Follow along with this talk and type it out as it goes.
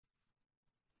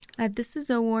This is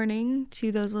a warning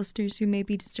to those listeners who may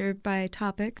be disturbed by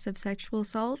topics of sexual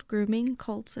assault, grooming,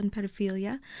 cults, and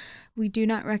pedophilia. We do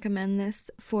not recommend this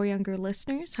for younger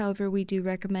listeners. However, we do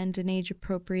recommend an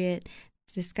age-appropriate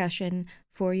discussion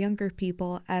for younger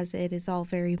people, as it is all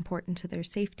very important to their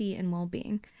safety and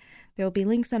well-being. There will be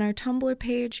links on our Tumblr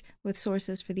page with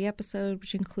sources for the episode,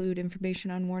 which include information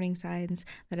on warning signs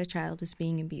that a child is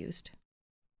being abused.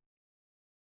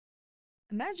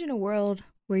 Imagine a world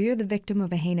where you're the victim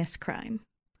of a heinous crime.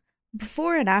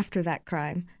 Before and after that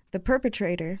crime, the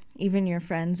perpetrator, even your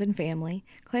friends and family,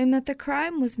 claim that the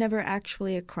crime was never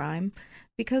actually a crime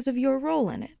because of your role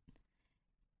in it.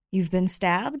 You've been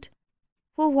stabbed?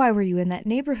 Well, why were you in that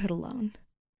neighborhood alone?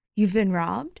 You've been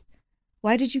robbed?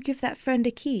 Why did you give that friend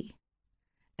a key?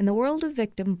 In the world of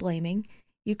victim blaming,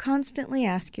 you constantly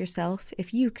ask yourself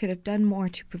if you could have done more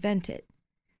to prevent it.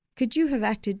 Could you have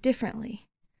acted differently?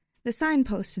 The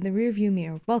signpost in the rearview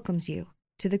mirror welcomes you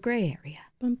to the gray area.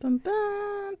 Bum, bum,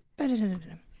 bum.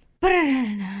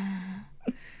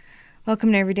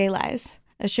 Welcome to Everyday Lies,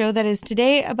 a show that is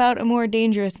today about a more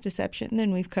dangerous deception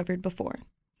than we've covered before.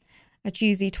 A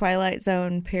cheesy Twilight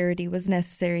Zone parody was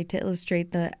necessary to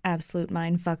illustrate the absolute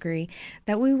mindfuckery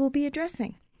that we will be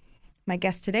addressing. My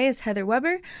guest today is Heather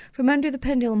Weber from Under the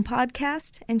Pendulum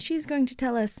podcast, and she's going to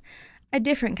tell us a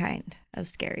different kind of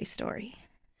scary story.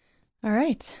 All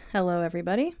right. Hello,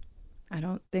 everybody. I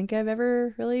don't think I've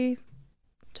ever really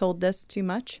told this too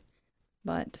much,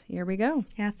 but here we go.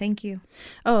 Yeah, thank you.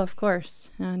 Oh, of course.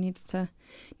 Needs to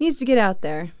get out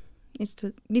there.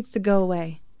 Needs to go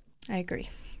away. I agree.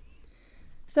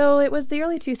 So it was the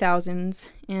early 2000s,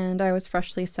 and I was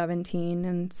freshly 17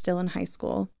 and still in high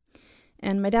school.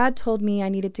 And my dad told me I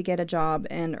needed to get a job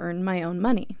and earn my own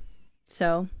money.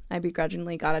 So I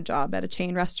begrudgingly got a job at a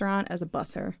chain restaurant as a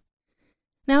busser.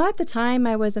 Now, at the time,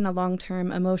 I was in a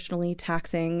long-term, emotionally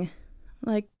taxing,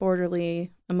 borderly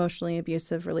emotionally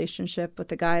abusive relationship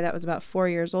with a guy that was about 4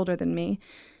 years older than me,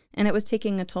 and it was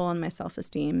taking a toll on my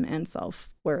self-esteem and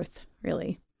self-worth,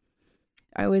 really.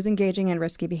 I was engaging in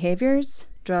risky behaviors,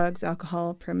 drugs,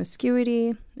 alcohol,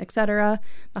 promiscuity, etc.,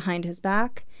 behind his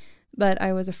back, but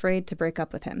I was afraid to break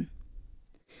up with him.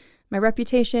 My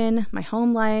reputation, my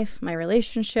home life, my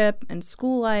relationship, and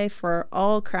school life were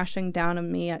all crashing down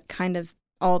on me at kind of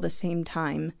all the same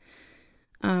time.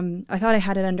 I thought I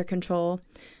had it under control,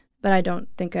 but I don't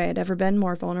think I had ever been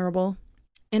more vulnerable.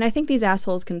 And I think these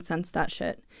assholes can sense that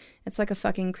shit. It's like a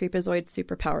fucking creepazoid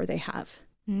superpower they have.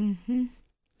 Mm-hmm.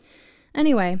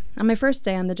 Anyway, on my first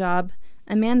day on the job,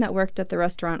 a man that worked at the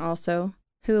restaurant also,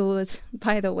 who was,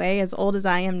 by the way, as old as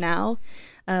I am now,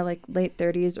 late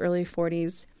 30s, early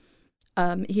 40s,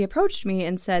 he approached me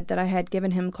and said that I had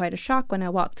given him quite a shock when I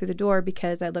walked through the door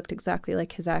because I looked exactly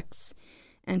like his ex,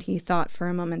 and he thought for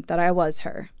a moment that I was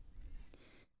her.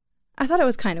 I thought it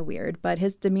was kind of weird, but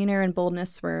his demeanor and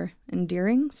boldness were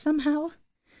endearing somehow.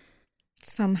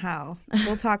 Somehow.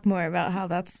 We'll talk more about how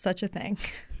that's such a thing.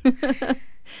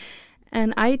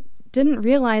 And I didn't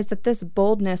realize that this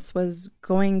boldness was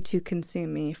going to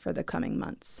consume me for the coming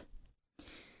months.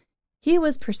 He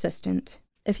was persistent.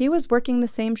 If he was working the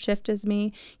same shift as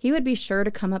me, he would be sure to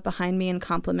come up behind me and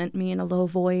compliment me in a low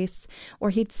voice,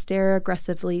 or he'd stare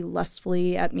aggressively,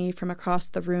 lustfully at me from across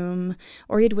the room,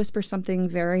 or he'd whisper something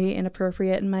very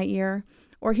inappropriate in my ear,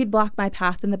 or he'd block my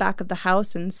path in the back of the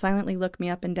house and silently look me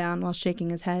up and down while shaking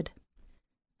his head.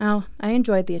 Oh, I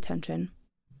enjoyed the attention.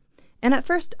 And at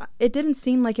first, it didn't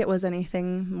seem like it was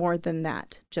anything more than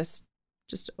that, just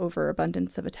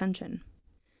overabundance of attention,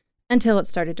 until it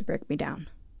started to break me down.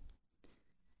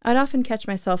 I'd often catch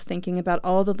myself thinking about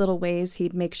all the little ways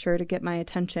he'd make sure to get my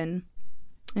attention,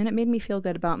 and it made me feel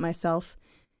good about myself,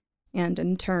 and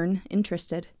in turn,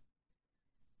 interested.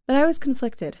 But I was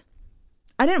conflicted.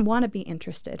 I didn't want to be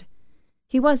interested.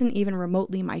 He wasn't even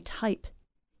remotely my type.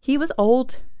 He was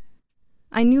old.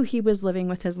 I knew he was living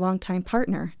with his longtime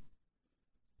partner.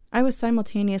 I was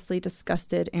simultaneously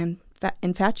disgusted and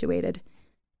infatuated.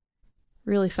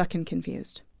 Really fucking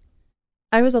confused.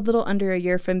 I was a little under a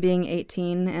year from being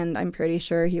 18, and I'm pretty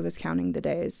sure he was counting the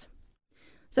days.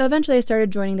 So eventually I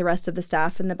started joining the rest of the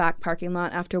staff in the back parking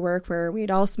lot after work, where we'd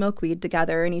all smoke weed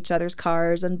together in each other's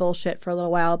cars and bullshit for a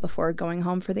little while before going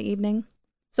home for the evening.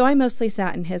 So I mostly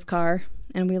sat in his car,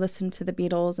 and we listened to the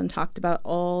Beatles and talked about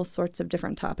all sorts of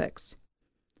different topics.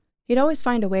 He'd always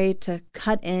find a way to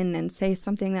cut in and say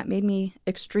something that made me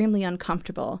extremely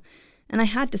uncomfortable, and I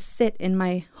had to sit in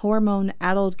my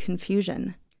hormone-addled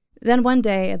confusion. Then one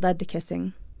day it led to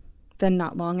kissing, then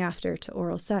not long after to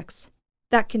oral sex.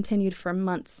 That continued for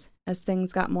months as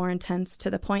things got more intense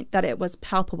to the point that it was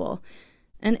palpable,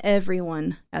 and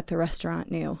everyone at the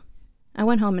restaurant knew. I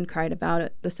went home and cried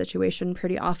about the situation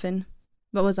pretty often,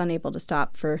 but was unable to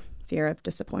stop for fear of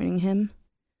disappointing him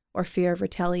or fear of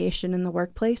retaliation in the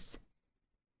workplace.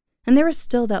 And there was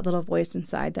still that little voice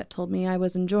inside that told me I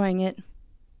was enjoying it,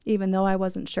 even though I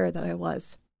wasn't sure that I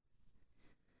was.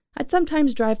 I'd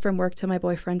sometimes drive from work to my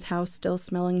boyfriend's house still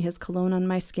smelling his cologne on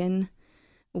my skin,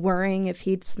 worrying if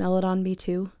he'd smell it on me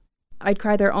too. I'd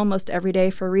cry there almost every day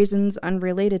for reasons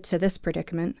unrelated to this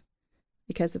predicament,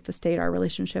 because of the state our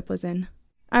relationship was in.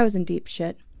 I was in deep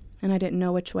shit, and I didn't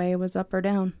know which way was up or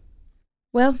down.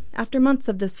 Well, after months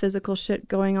of this physical shit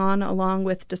going on, along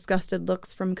with disgusted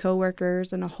looks from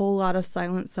coworkers and a whole lot of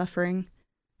silent suffering,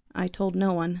 I told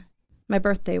no one. My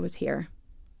birthday was here.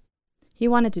 He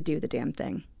wanted to do the damn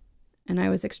thing, and I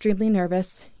was extremely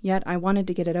nervous, yet I wanted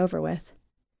to get it over with.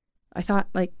 I thought,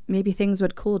 maybe things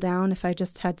would cool down if I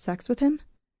just had sex with him.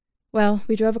 Well,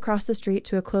 we drove across the street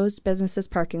to a closed business's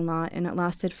parking lot, and it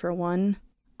lasted for one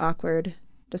awkward,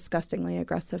 disgustingly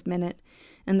aggressive minute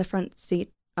in the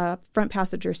front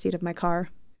passenger seat of my car.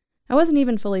 I wasn't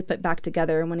even fully put back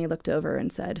together when he looked over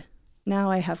and said,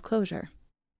 "Now I have closure."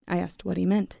 I asked what he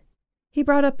meant. He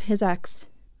brought up his ex,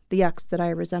 the ex that I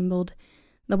resembled,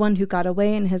 the one who got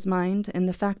away in his mind, and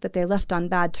the fact that they left on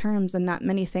bad terms and that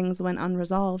many things went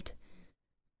unresolved.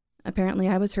 Apparently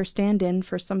I was her stand-in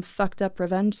for some fucked-up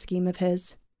revenge scheme of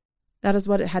his. That is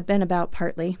what it had been about,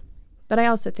 partly. But I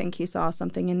also think he saw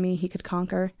something in me he could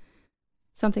conquer.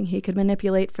 Something he could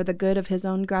manipulate for the good of his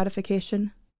own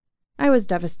gratification. I was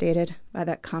devastated by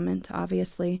that comment,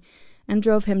 obviously, and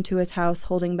drove him to his house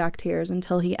holding back tears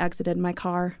until he exited my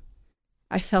car.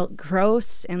 I felt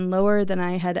gross and lower than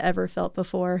I had ever felt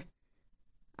before.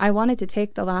 I wanted to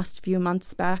take the last few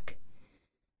months back.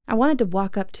 I wanted to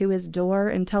walk up to his door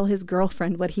and tell his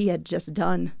girlfriend what he had just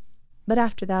done. But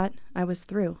after that, I was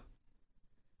through.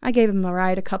 I gave him a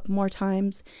ride a couple more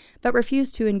times, but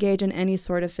refused to engage in any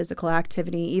sort of physical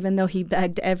activity, even though he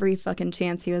begged every fucking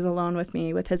chance he was alone with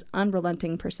me with his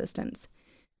unrelenting persistence.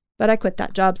 But I quit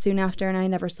that job soon after, and I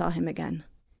never saw him again.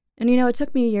 And it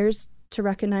took me years to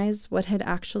recognize what had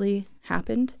actually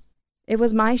happened. It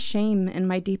was my shame and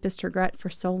my deepest regret for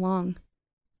so long.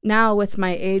 Now, with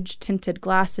my age-tinted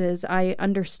glasses, I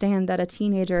understand that a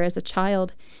teenager is a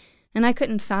child, and I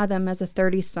couldn't fathom as a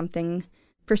 30-something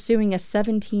pursuing a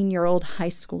 17-year-old high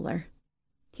schooler.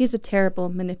 He's a terrible,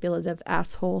 manipulative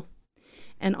asshole,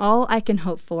 and all I can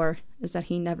hope for is that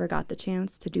he never got the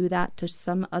chance to do that to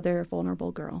some other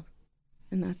vulnerable girl.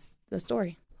 And that's the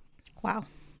story. Wow.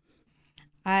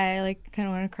 I kind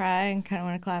of want to cry and kind of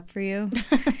want to clap for you.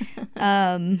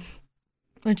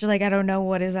 Which I don't know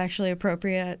what is actually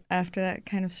appropriate after that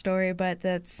kind of story, but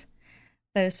that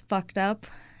is fucked up.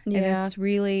 Yeah. And it's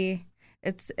really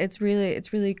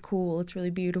cool. It's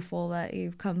really beautiful that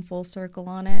you've come full circle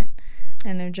on it.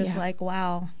 And they're just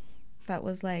wow, that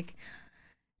was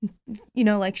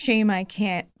shame I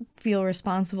can't feel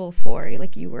responsible for.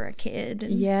 You were a kid.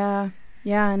 And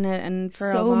yeah, and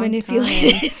for so a long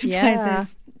manipulated time. by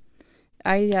this.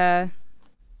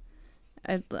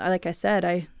 Like I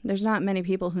said, there's not many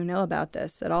people who know about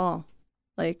this at all.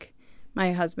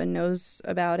 My husband knows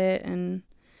about it, and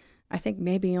I think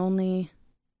maybe only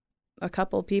a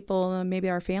couple people, maybe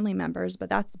our family members, but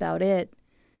that's about it.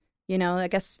 I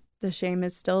guess the shame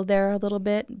is still there a little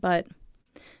bit, but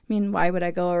why would I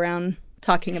go around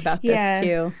talking about this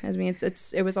too?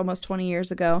 It was almost 20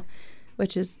 years ago,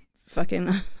 which is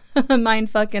fucking mind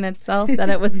fuck in itself that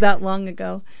it was that long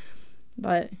ago.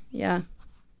 But yeah,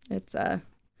 it's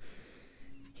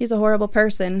he's a horrible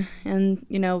person. And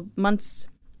months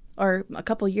or a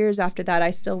couple years after that,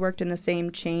 I still worked in the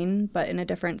same chain but in a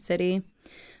different city.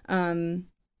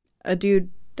 A dude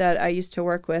that I used to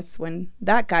work with, when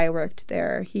that guy worked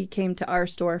there, he came to our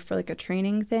store for a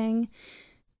training thing,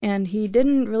 and he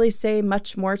didn't really say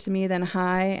much more to me than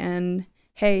hi and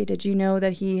hey, did you know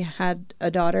that he had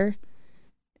a daughter?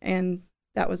 And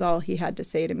that was all he had to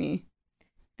say to me.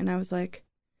 And I was like,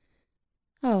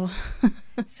 oh.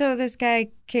 So this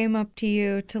guy came up to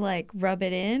you to rub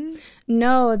it in?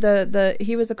 No,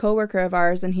 he was a coworker of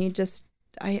ours, and he just,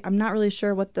 I'm not really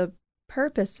sure what the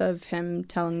purpose of him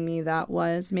telling me that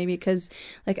was. Maybe because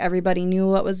everybody knew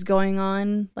what was going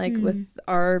on with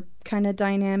our kind of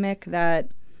dynamic, that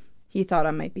he thought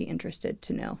I might be interested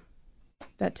to know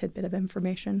that tidbit of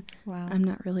information. Wow. I'm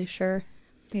not really sure.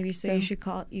 Maybe so you should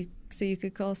call you so you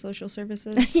could call social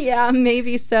services. Yeah,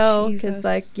 maybe so, because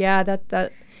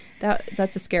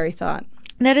that's a scary thought.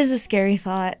 That is a scary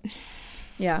thought.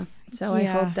 Yeah. So I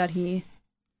hope that he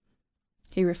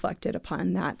reflected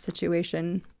upon that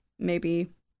situation, maybe,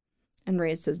 and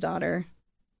raised his daughter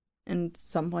in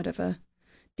somewhat of a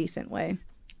decent way.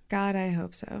 God, I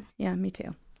hope so. Yeah, me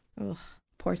too. Ugh.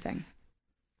 Poor thing.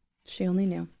 She only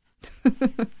knew.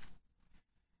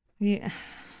 Yeah.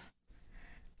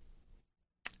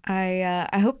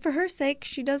 I hope for her sake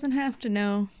she doesn't have to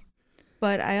know.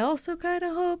 But I also kind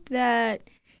of hope that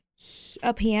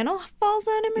a piano falls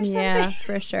on him or something. Yeah,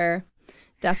 for sure.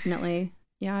 Definitely.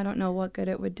 Yeah, I don't know what good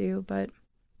it would do, but,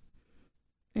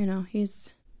 he's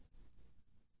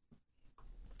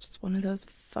just one of those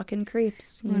fucking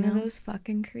creeps. One of those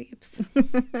fucking creeps.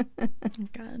 Oh,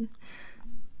 God.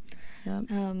 Yep.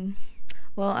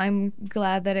 Well, I'm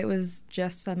glad that it was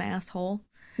just some asshole.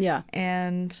 Yeah.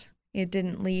 And it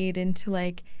didn't lead into,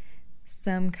 like,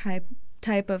 some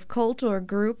type of cult or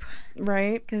group.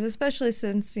 Right. Because especially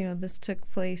since, this took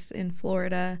place in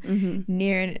Florida, Mm-hmm.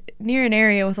 near an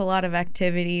area with a lot of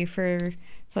activity for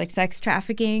like, sex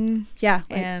trafficking. Yeah.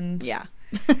 And... Yeah.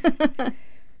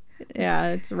 Yeah,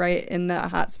 it's right in the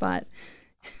hot spot.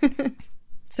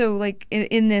 So, like,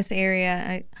 in this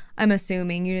area, I'm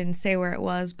assuming, you didn't say where it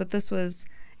was, but this was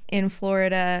in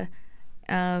Florida,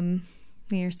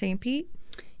 near St. Pete?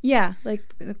 Yeah, like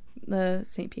the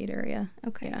St. Pete area.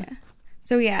 Okay, Yeah.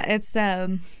 So, yeah, it's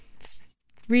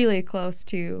really close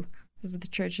to the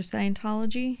Church of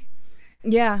Scientology.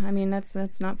 Yeah, I mean, that's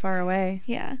not far away.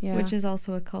 Yeah, Yeah. which is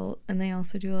also a cult, and they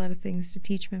also do a lot of things to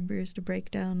teach members to break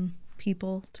down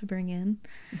people to bring in.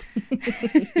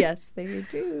 Yes, they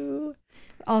do.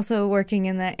 Also working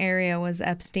in that area was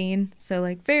Epstein, so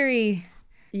like very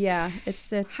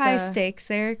it's high stakes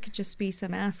there. It could just be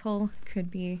some asshole,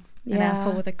 could be an Yeah.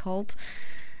 asshole with a cult.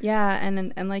 Yeah,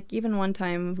 and like even one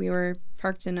time we were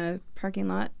parked in a parking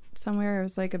lot somewhere. It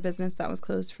was like a business that was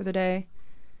closed for the day.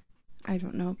 I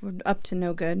don't know, up to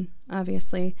no good,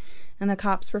 obviously. And the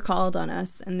cops were called on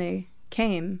us, and they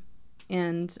came,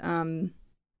 and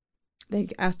they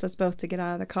asked us both to get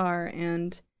out of the car,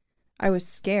 and I was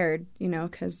scared,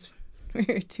 because we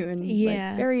were doing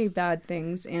like very bad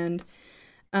things, and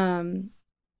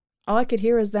all I could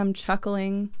hear was them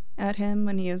chuckling at him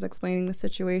when he was explaining the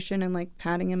situation and like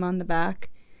patting him on the back,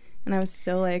 and I was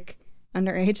still like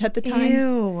underage at the time.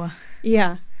 Ew.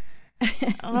 Yeah.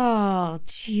 Oh,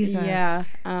 Jesus. Yeah.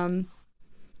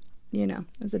 It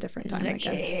was a different time, Like, I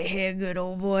guess. hey, good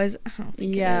old boys. I don't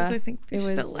think Yeah, it is. I think they're it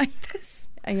was- still like this.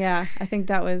 Yeah, I think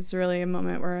that was really a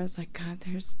moment where I was like, God,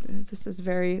 there's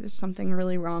something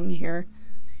really wrong here.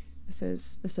 This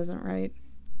isn't right.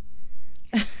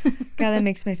 God, that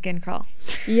makes my skin crawl.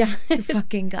 Yeah. You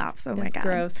fucking cops. Oh, my It's God.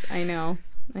 gross. I know.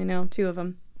 2 of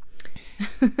them.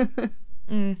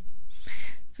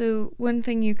 So one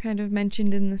thing you kind of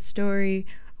mentioned in the story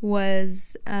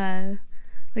was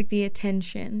like the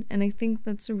attention, and I think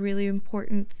that's a really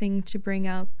important thing to bring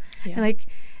up. Yeah. And like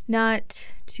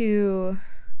not to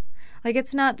like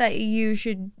it's not that you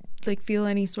should like feel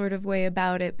any sort of way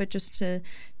about it, but just to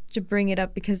bring it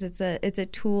up because it's a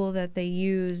tool that they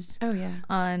use Oh yeah.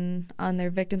 on their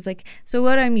victims. Like, so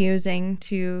what I'm using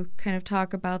to kind of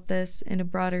talk about this in a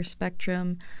broader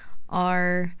spectrum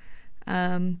are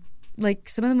like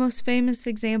some of the most famous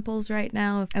examples right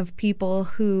now of people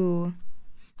who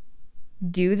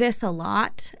do this a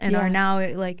lot and are now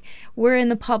like we're in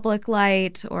the public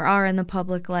light or are in the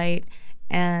public light,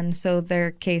 and so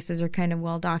their cases are kind of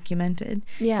well documented.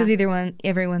 Yeah. Because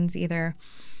everyone's either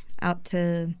out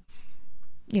to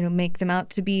make them out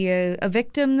to be a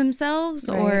victim themselves,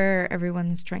 Right. or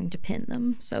everyone's trying to pin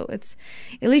them. So it's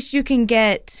at least you can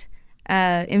get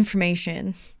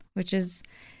information, which is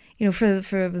for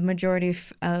the majority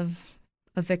of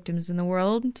victims in the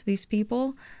world, these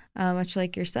people, much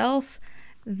like yourself,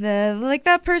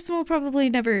 that person will probably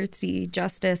never see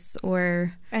justice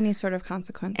or Any sort of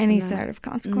consequence. any from that. sort of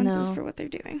consequences No. for what they're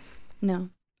doing. No.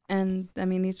 And I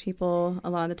mean, these people, a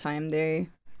lot of the time, they're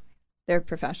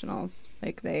professionals.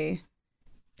 Like they've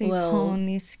honed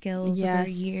these skills over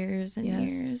Yes. years and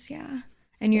Yes. years. Yeah.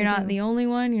 And you're They not do. the only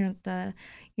one. You're not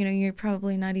you're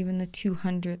probably not even the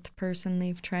 200th person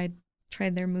they've tried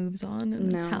their moves on,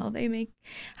 and it's No.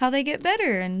 how they get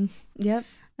better and Yep.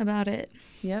 about it.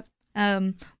 Yep.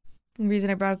 The reason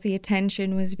I brought up the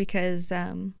attention was because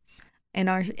in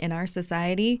our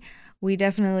society, we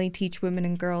definitely teach women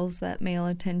and girls that male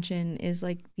attention is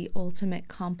like the ultimate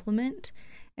compliment,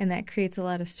 and that creates a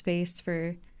lot of space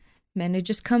for men to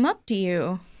just come up to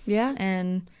you Yeah.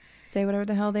 and Say whatever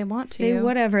the hell they want to. say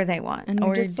whatever they want And or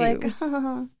you're just do. like,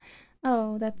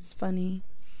 oh, that's funny.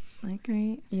 Like,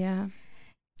 Right. yeah.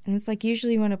 And it's like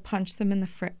usually you want to punch them in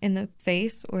the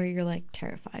face, or you're like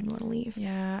terrified and want to leave.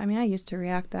 Yeah. I mean, I used to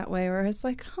react that way where it's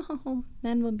like, oh,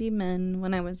 men will be men.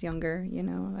 When I was younger,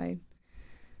 I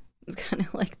was kind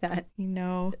of like that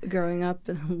growing up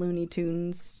in Looney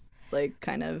Tunes, like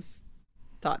kind of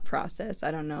thought process.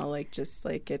 I don't know, like, just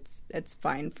like it's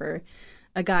fine for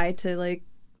a guy to like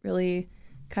really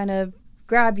kind of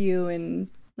grab you and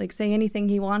like say anything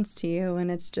he wants to you, and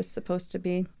it's just supposed to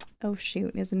be, oh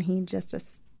shoot, isn't he just a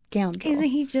scoundrel? Isn't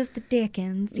he just the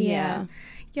Dickens? Yeah.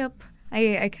 Yep.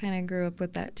 I kind of grew up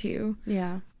with that too.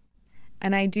 Yeah.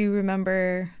 And I do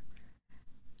remember,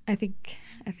 I think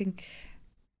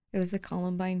it was the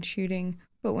Columbine shooting,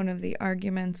 but one of the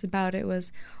arguments about it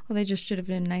was, well, they just should have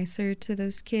been nicer to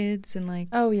those kids. And like,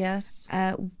 oh yes,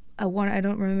 one, I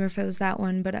don't remember if it was that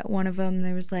one, but at one of them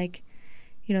there was like,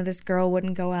 you know, this girl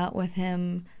wouldn't go out with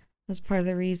him. It was part of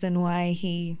the reason why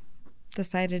he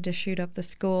decided to shoot up the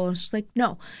school. And she's like,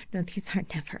 no, these are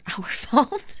never our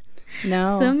fault.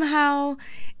 No. Somehow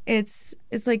it's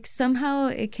like somehow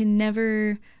it can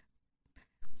never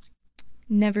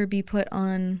be put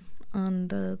on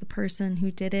the person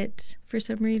who did it for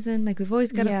some reason. Like, we've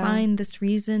always got to find this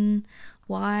reason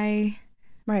why.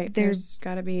 Right. There's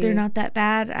got to be. They're not that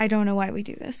bad. I don't know why we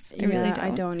do this. I really don't.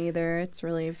 I don't either. It's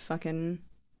really fucking,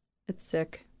 it's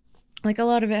sick. Like, a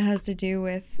lot of it has to do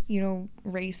with, you know,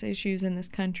 race issues in this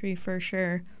country for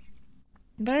sure.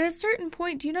 But at a certain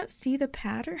point, do you not see the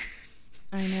pattern?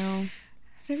 I know.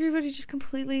 Is everybody just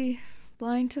completely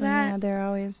blind to that? Yeah, they're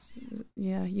always,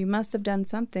 you must have done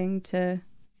something to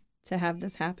have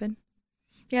this happen.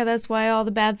 Yeah, that's why all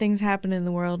the bad things happen in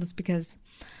the world, is because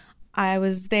I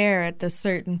was there at this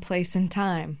certain place and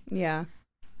time. Yeah.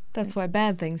 That's why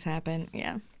bad things happen.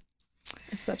 Yeah.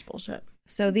 It's such bullshit.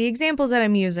 So the examples that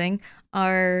I'm using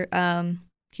are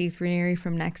Keith Raniere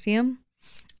from NXIVM,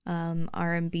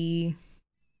 R&B,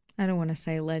 I don't want to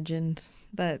say legend,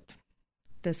 but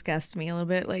disgusts me a little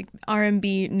bit, like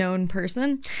R&B known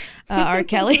person, R.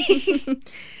 Kelly,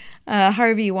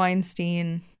 Harvey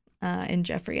Weinstein, and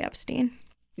Jeffrey Epstein.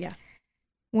 Yeah.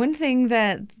 One thing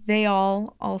that they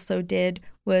all also did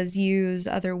was use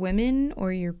other women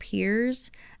or your peers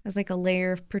as like a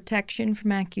layer of protection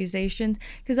from accusations.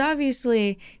 Because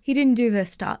obviously he didn't do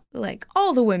this to like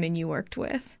all the women you worked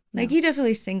with. Like, he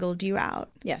definitely singled you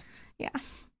out. Yes. Yeah.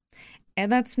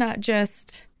 And that's not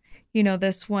just, you know,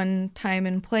 this one time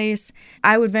and place.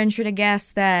 I would venture to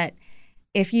guess that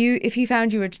if he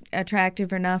found you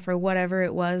attractive enough, or whatever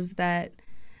it was that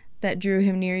drew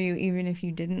him near you, even if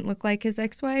you didn't look like his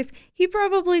ex-wife, he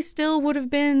probably still would have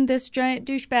been this giant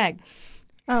douchebag.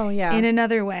 Oh, yeah. In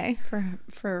another way.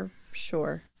 For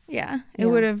sure. Yeah. It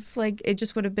would have, like, it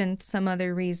just would have been some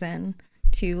other reason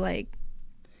to, like,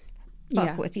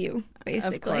 fuck with you,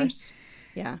 basically. Of course.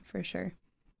 Yeah, for sure.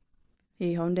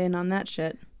 He honed in on that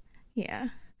shit. Yeah.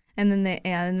 And then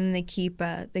they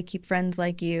keep friends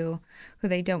like you who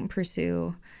they don't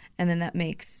pursue, and then that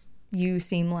makes you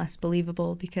seem less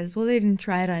believable because, well, they didn't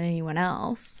try it on anyone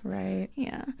else. Right.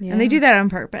 Yeah. And they do that on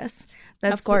purpose.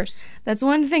 Of course. That's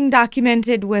one thing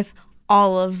documented with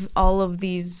all of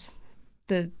these,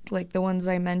 the ones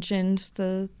I mentioned,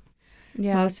 the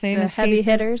most famous the heavy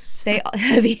cases. hitters.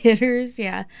 Heavy hitters,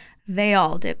 yeah. They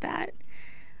all did that.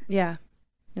 Yeah.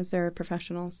 As they're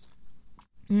professionals.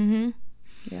 Mm-hmm.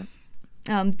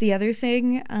 Yeah. The other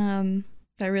thing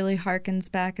that really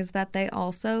harkens back is that they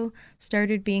also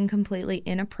started being completely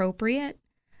inappropriate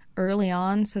early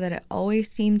on, so that it always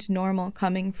seemed normal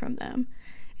coming from them.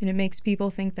 And it makes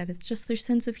people think that it's just their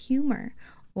sense of humor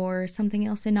or something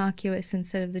else innocuous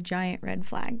instead of the giant red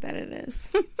flag that it is.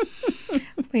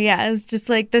 But yeah, it's just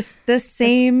like this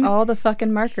same... It's all the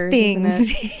fucking markers, things.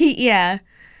 Isn't it? Yeah.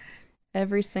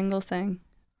 Every single thing.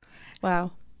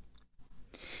 Wow.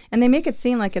 And they make it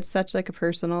seem like it's such like a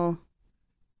personal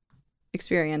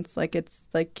experience, like it's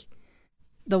like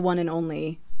the one and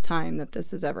only time that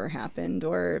this has ever happened,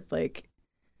 or like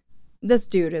this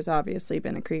dude has obviously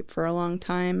been a creep for a long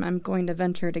time. I'm going to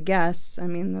venture to guess. I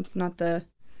mean, that's not the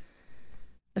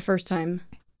first time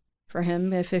for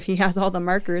him, if he has all the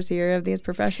markers here of these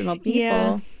professional people.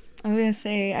 Yeah. I'm gonna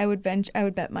say I would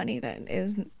bet money that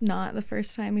is not the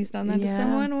first time he's done that to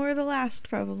someone, or the last,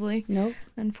 probably. Nope.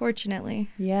 Unfortunately.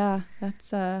 Yeah,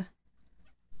 that's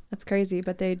crazy,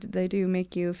 but they do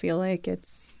make you feel like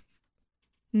it's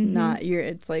not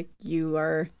it's like you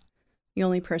are the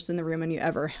only person in the room and you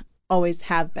ever always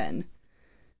have been.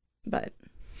 But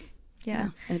yeah,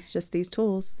 it's just these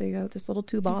tools. They got this little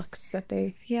toolbox that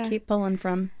they keep pulling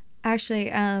from.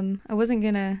 Actually, I wasn't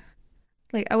gonna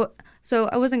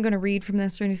I wasn't gonna read from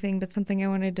this or anything, but something I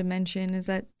wanted to mention is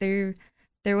that there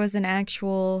was an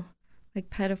actual like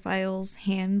pedophiles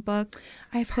handbook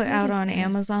I put out on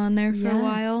Amazon there for a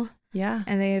while. Yeah.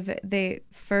 And they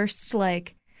first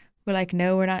like were like,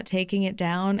 no, we're not taking it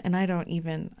down, and I don't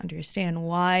even understand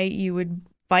why you would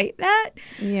fight that.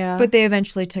 Yeah. But they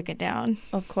eventually took it down.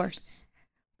 Of course.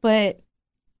 But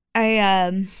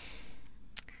I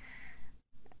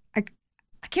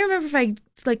can't remember if I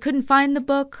like couldn't find the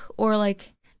book or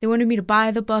like they wanted me to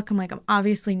buy the book. I'm like, I'm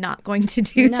obviously not going to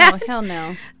do that. No, hell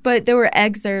no. But there were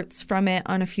excerpts from it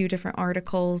on a few different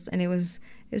articles, and it was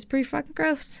pretty fucking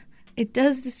gross. It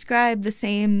does describe the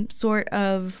same sort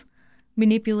of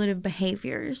manipulative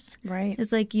behaviors. Right.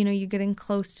 It's like, you know, you're getting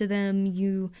close to them,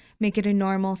 you make it a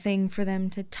normal thing for them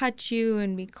to touch you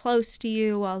and be close to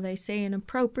you while they say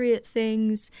inappropriate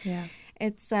things. Yeah.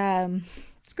 It's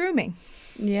grooming.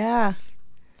 Yeah.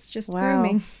 It's just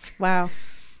grooming. Wow.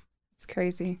 It's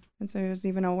crazy. There's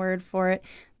even a word for it.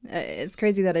 It's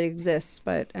crazy that it exists,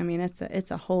 but I mean,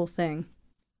 it's a whole thing.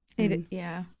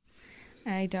 Yeah.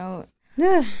 I don't.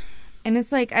 And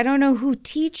it's like, I don't know who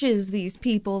teaches these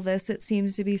people this. It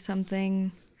seems to be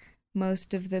something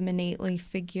most of them innately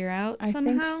figure out somehow.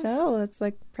 I think so. It's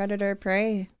like predator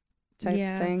prey type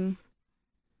thing.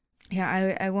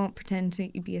 Yeah, I won't pretend to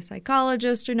be a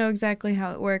psychologist or know exactly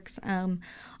how it works.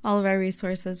 All of our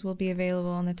resources will be available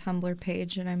on the Tumblr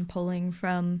page, and I'm pulling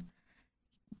from,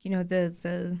 you know,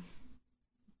 the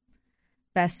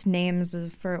best names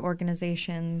for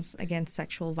organizations against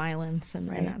sexual violence and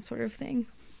that sort of thing.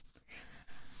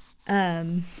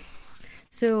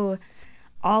 So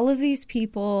all of these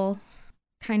people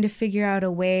kind of figure out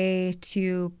a way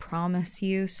to promise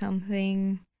you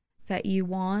something that you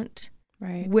want.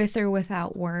 Right. With or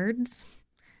without words,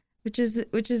 which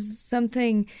is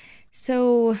something.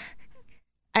 So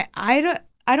I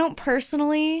don't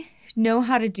personally know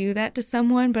how to do that to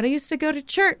someone, but I used to go to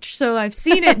church, so I've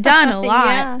seen it done a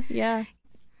lot. Yeah.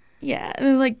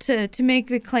 And like to make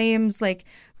the claims like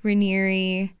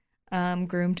Raniere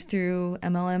groomed through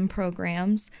MLM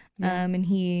programs, and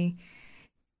he,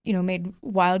 you know, made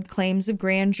wild claims of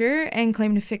grandeur and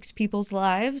claimed to fix people's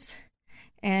lives.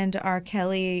 And R.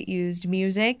 Kelly used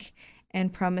music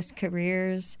and promised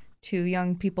careers to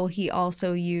young people. He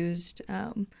also used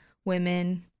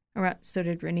women, so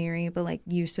did Raniere, but like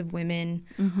use of women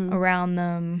around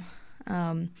them.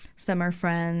 Some are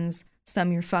friends,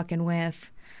 some you're fucking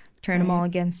with. Turn them all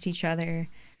against each other.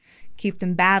 Keep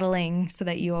them battling so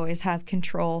that you always have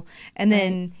control. And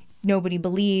then nobody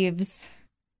believes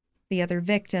the other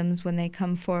victims when they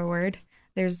come forward.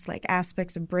 There's like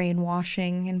aspects of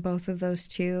brainwashing in both of those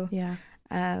too. Yeah.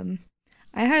 I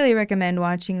highly recommend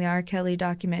watching the R. Kelly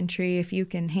documentary if you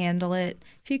can handle it.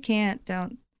 If you can't,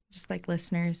 don't. Just like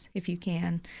listeners, if you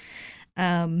can.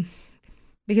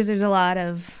 Because there were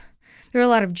a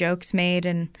lot of jokes made,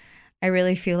 and I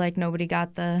really feel like nobody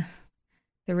got the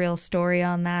real story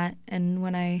on that. And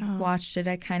when I watched it,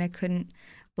 I kind of couldn't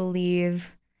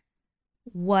believe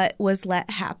what was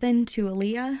let happen to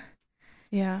Aaliyah.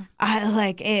 Yeah.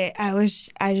 It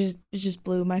just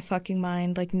blew my fucking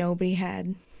mind. Like nobody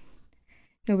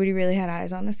really had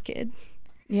eyes on this kid.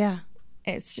 Yeah.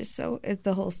 It's just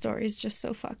the whole story is just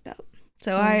so fucked up.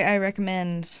 So I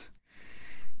recommend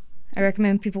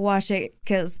people watch it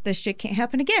because this shit can't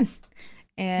happen again.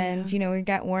 And, you know, we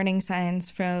got warning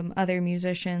signs from other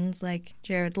musicians like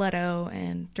Jared Leto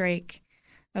and Drake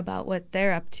about what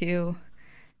they're up to.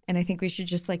 And I think we should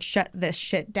just like shut this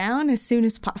shit down as soon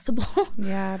as possible.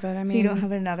 Yeah, but I mean, so you don't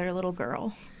have another little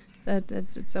girl.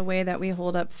 It's a way that we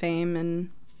hold up fame and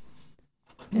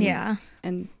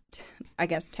I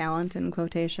guess talent in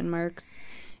quotation marks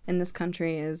in this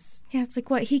country is. Yeah, it's like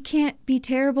what, he can't be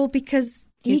terrible because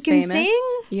he can famous.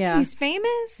 sing? Yeah, he's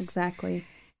famous. Exactly.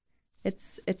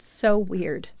 It's so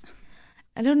weird.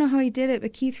 I don't know how he did it,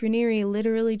 but Keith Raniere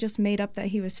literally just made up that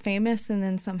he was famous, and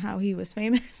then somehow he was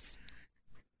famous.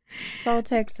 It's all it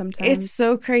takes sometimes. It's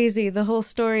so crazy. The whole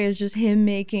story is just him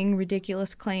making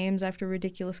ridiculous claims after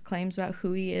ridiculous claims about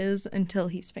who he is until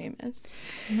he's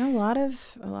famous. You know, a lot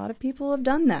of people have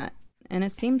done that, and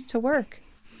it seems to work.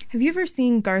 Have you ever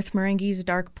seen Garth Marenghi's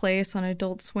Dark Place on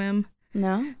Adult Swim?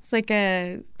 No. It's like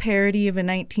a parody of a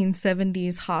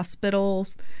 1970s hospital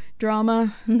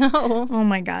drama. No. Oh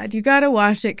my God. You gotta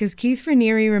watch it because Keith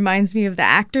Raniere reminds me of the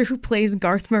actor who plays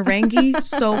Garth Marenghi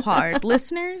so hard.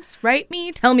 Listeners, write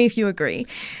me. Tell me if you agree.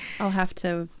 I'll have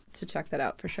to check that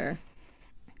out for sure.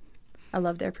 I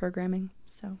love their programming.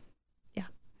 So, yeah.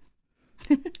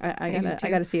 I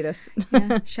gotta see this.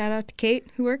 Yeah. Shout out to Kate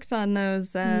who works on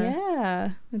those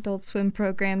Adult Swim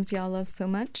programs y'all love so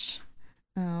much.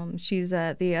 She's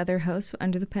the other host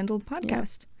Under the Pendulum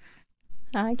podcast. Yep.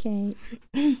 Hi, Kate.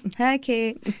 Hi,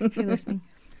 Kate. If you're listening.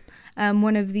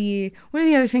 One of the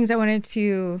other things I wanted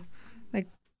to like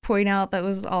point out that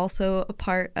was also a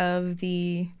part of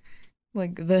the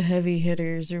heavy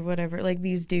hitters or whatever, like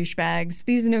these douchebags,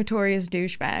 these notorious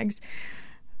douchebags.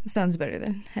 It sounds better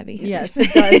than heavy hitters. Yes,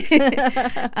 it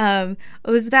does.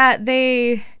 Was that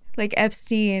they Like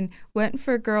Epstein went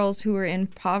for girls who were in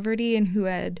poverty and who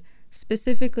had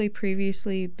specifically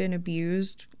previously been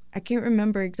abused. I can't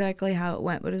remember exactly how it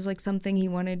went, but it was like something he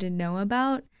wanted to know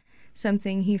about,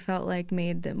 something he felt like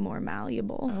made them more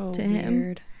malleable to him.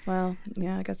 Weird. Well,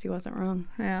 yeah, I guess he wasn't wrong.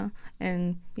 Yeah.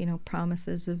 And,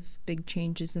 promises of big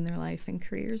changes in their life and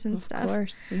careers and stuff. Of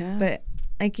course, yeah. But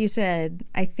like you said,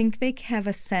 I think they have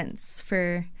a sense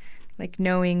for like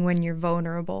knowing when you're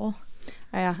vulnerable.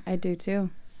 Yeah, I do too.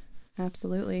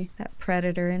 Absolutely. That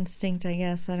predator instinct, I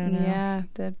guess. I don't know. Yeah,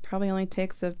 that probably only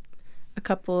takes a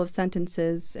couple of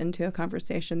sentences into a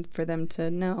conversation for them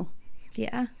to know.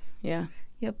 Yeah. Yeah.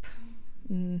 Yep.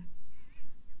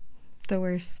 The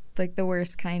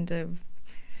worst kind of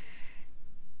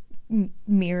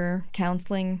mirror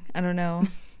counseling. I don't know.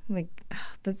 Like,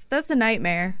 that's a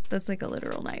nightmare. That's like a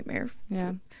literal nightmare.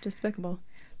 Yeah, it's despicable.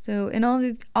 So in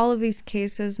all of these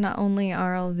cases, not only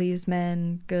are all of these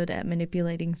men good at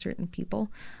manipulating certain people,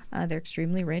 they're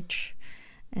extremely rich.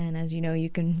 And as you know, you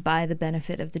can buy the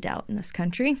benefit of the doubt in this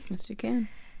country. Yes, you can.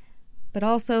 But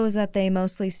also is that they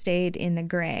mostly stayed in the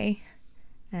gray.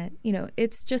 That,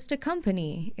 it's just a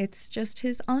company. It's just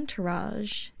his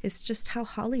entourage. It's just how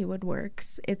Hollywood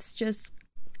works. It's just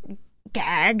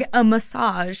a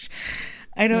massage.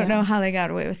 I don't know how they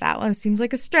got away with that one. Seems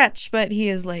like a stretch, but he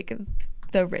is like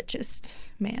the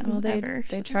richest man ever.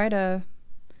 They try to.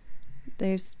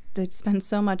 They spend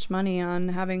so much money on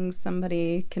having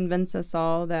somebody convince us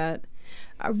all that,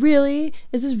 really?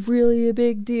 Is this really a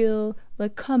big deal?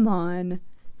 Like, come on.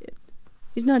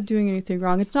 He's not doing anything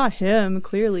wrong. It's not him,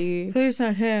 clearly. Clearly it's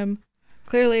not him.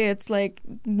 Clearly it's like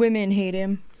women hate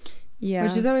him. Yeah.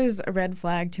 Which is always a red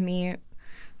flag to me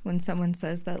when someone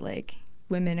says that, like,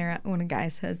 when a guy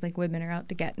says, like, women are out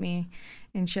to get me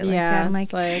and shit like that. I'm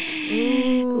like,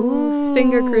 ooh,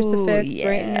 finger crucifix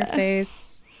right in your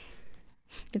face.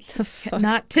 Get the fuck.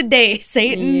 Not today,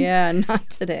 Satan. Yeah, not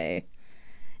today.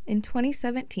 In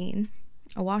 2017,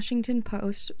 a Washington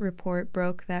Post report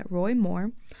broke that Roy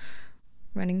Moore,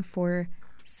 running for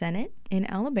Senate in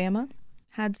Alabama,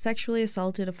 had sexually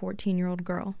assaulted a 14-year-old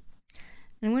girl.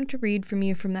 And I want to read from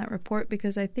you from that report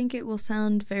because I think it will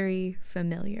sound very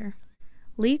familiar.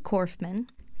 Lee Korfman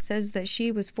says that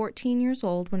she was 14 years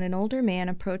old when an older man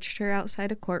approached her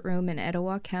outside a courtroom in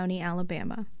Etowah County,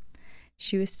 Alabama.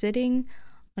 She was sitting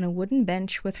on a wooden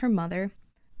bench with her mother.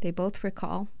 They both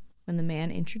recall when the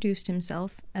man introduced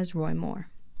himself as Roy Moore.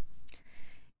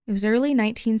 It was early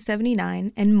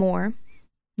 1979, and Moore,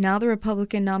 now the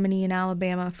Republican nominee in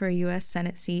Alabama for a U.S.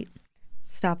 Senate seat.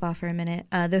 Stop off for a minute.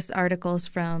 This article is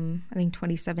from, I think,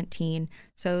 2017,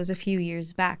 so it was a few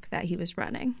years back that he was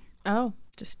running. Oh.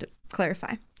 Just to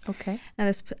clarify. Okay. Now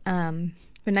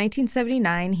in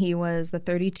 1979, he was the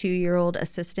 32-year-old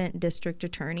assistant district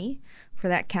attorney for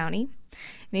that county,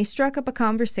 and he struck up a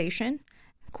conversation.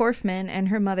 Korfman and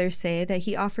her mother say that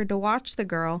he offered to watch the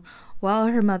girl while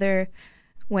her mother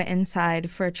went inside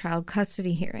for a child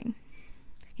custody hearing.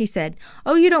 He said,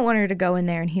 "Oh, you don't want her to go in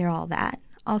there and hear all that.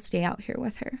 I'll stay out here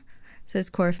with her," says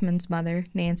Korfman's mother,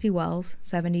 Nancy Wells,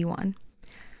 71.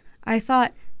 "I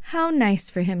thought, how nice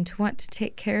for him to want to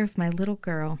take care of my little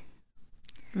girl."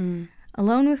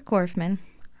 Alone with Korfman,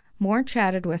 Moore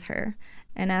chatted with her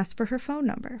and asked for her phone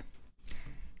number.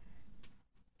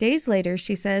 Days later,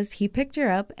 she says he picked her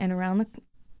up around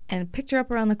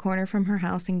the corner from her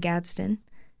house in Gadsden,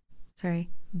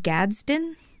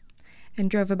 and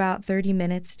drove about 30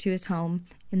 minutes to his home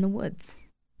in the woods.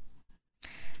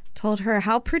 Told her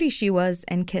how pretty she was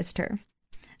and kissed her.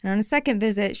 And on a second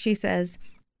visit, she says,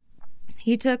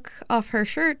 he took off her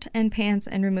shirt and pants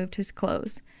and removed his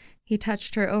clothes. He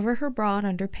touched her over her bra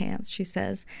and underpants, she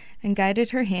says, and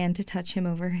guided her hand to touch him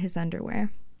over his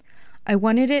underwear. "I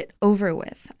wanted it over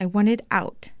with. I wanted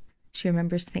out," she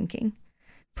remembers thinking.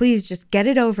 "Please just get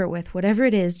it over with. Whatever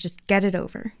it is, just get it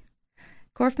over."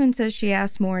 Korfman says she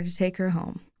asked Moore to take her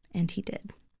home, and he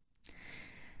did.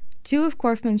 Two of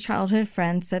Korfman's childhood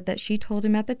friends said that she told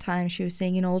him at the time she was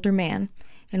seeing an older man,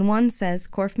 and one says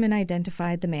Korfman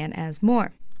identified the man as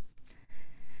Moore.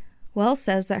 Wells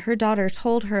says that her daughter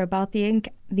told her about the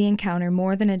encounter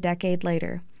more than a decade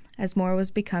later, as Moore was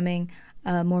becoming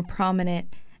more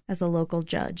prominent as a local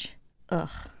judge.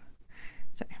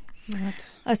 Sorry.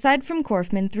 What? Aside from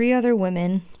Korfman, 3 other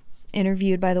women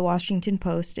interviewed by the Washington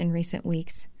Post in recent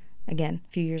weeks, again,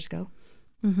 a few years ago,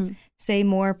 say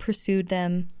Moore pursued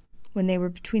them when they were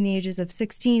between the ages of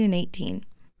 16 and 18.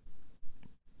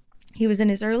 He was in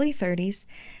his early 30s.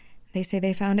 They say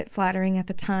they found it flattering at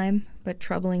the time, but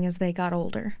troubling as they got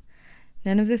older.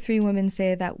 None of the 3 women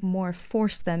say that Moore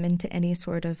forced them into any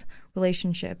sort of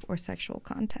relationship or sexual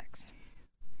context.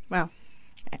 Wow.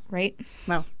 Right?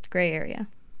 Wow. Gray area.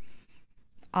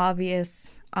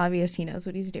 obvious he knows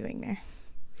what he's doing there.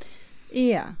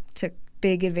 Yeah. Took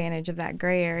big advantage of that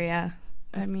gray area.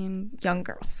 I mean, young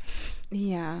girls.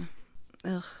 Yeah.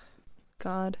 Ugh.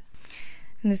 God.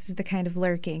 And this is the kind of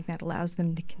lurking that allows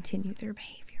them to continue their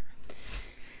behavior.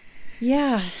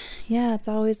 Yeah. Yeah, it's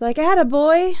always like,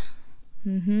 attaboy.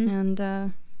 Mm-hmm. And, I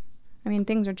mean,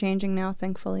 things are changing now,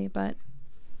 thankfully, but,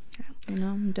 you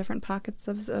know, in different pockets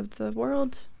of the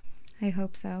world, I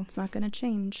hope so. It's not going to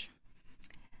change.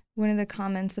 One of the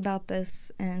comments about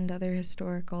this and other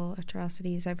historical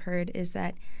atrocities I've heard is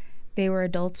that they were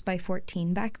adults by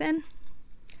 14 back then.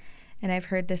 And I've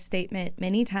heard this statement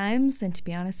many times, and to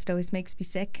be honest, it always makes me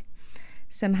sick.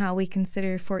 Somehow we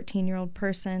consider a 14-year-old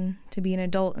person to be an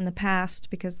adult in the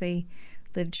past because they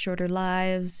lived shorter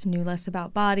lives, knew less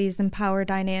about bodies and power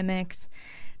dynamics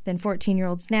than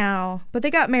 14-year-olds now, but they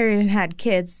got married and had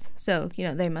kids, so, you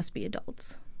know, they must be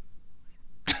adults.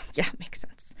 Yeah, makes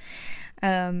sense.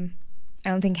 I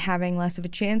don't think having less of a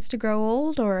chance to grow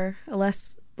old or a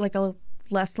less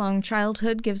long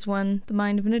childhood gives one the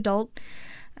mind of an adult.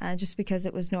 Just because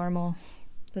it was normal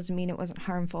doesn't mean it wasn't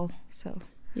harmful. So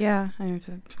yeah, I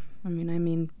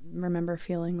mean, remember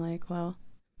feeling like, well,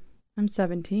 I'm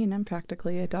 17, I'm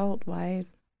practically adult. Why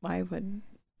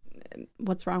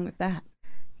what's wrong with that?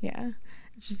 Yeah,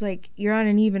 it's just like you're on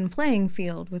an even playing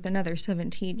field with another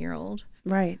 17-year-old,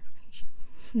 right?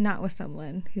 Not with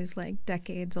someone who's like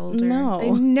decades older. No,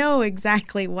 they know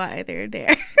exactly why they're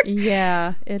there.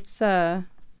 Yeah, it's a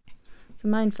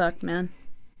mind fuck, man.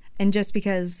 And just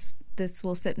because this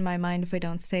will sit in my mind if I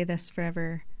don't say this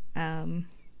forever, it'll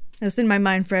sit in my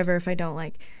mind forever if I don't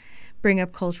like bring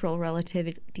up cultural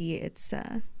relativity. It's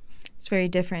very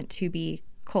different to be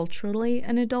culturally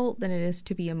an adult than it is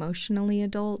to be emotionally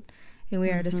adult. And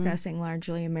we are discussing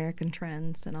largely American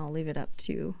trends, and I'll leave it up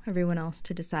to everyone else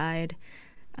to decide,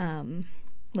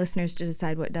 listeners to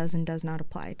decide what does and does not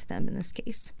apply to them in this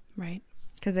case. Right.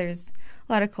 Because there's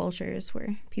a lot of cultures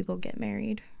where people get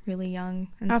married really young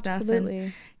and Absolutely. stuff.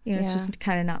 And, you know, it's just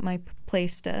kind of not my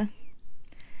place to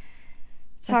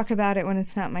talk about it when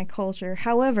it's not my culture.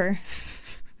 However,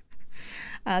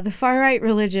 the far-right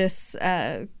religious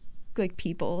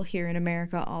people here in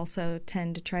America also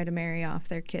tend to try to marry off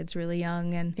their kids really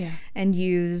young and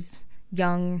use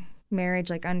young marriage,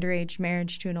 like underage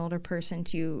marriage to an older person,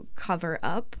 to cover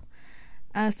up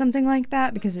something like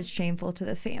that because it's shameful to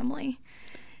the family.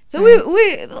 So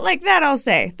we like that, I'll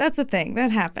say. That's a thing that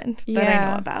happened that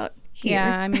I know about here.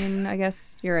 Yeah, I mean, I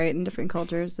guess you're right. In different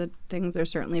cultures, things are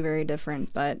certainly very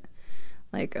different, but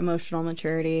like emotional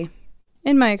maturity,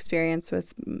 in my experience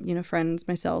with, you know, friends,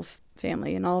 myself,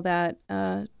 family, and all that,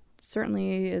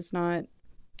 certainly is not.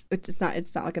 It's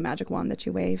not like a magic wand that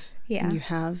you wave. Yeah, and you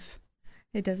have.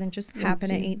 It doesn't just happen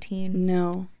at 18.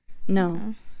 No.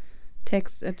 It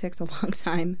takes a long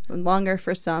time, longer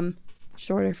for some,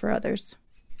 shorter for others.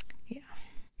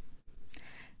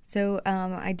 So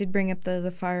I did bring up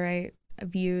the far-right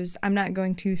views. I'm not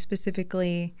going to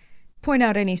specifically point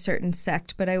out any certain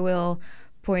sect, but I will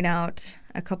point out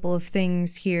a couple of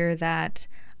things here that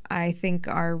I think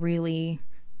are really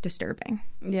disturbing.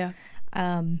 Yeah.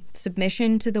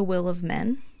 Submission to the will of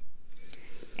men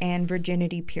and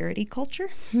virginity purity culture.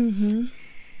 Mm-hmm.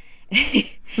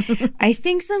 I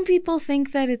think some people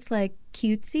think that it's like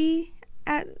cutesy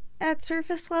at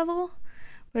surface level,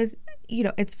 but you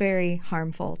know, it's very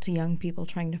harmful to young people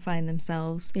trying to find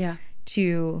themselves. Yeah.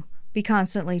 To be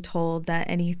constantly told that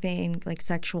anything like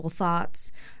sexual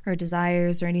thoughts or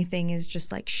desires or anything is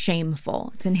just like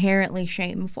shameful. It's inherently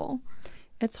shameful.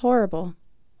 It's horrible.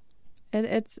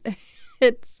 It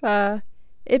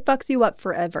fucks you up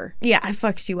forever. Yeah, it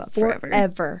fucks you up forever.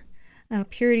 Forever.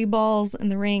 Purity balls and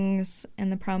the rings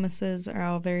and the promises are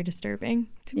all very disturbing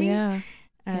to me. Yeah.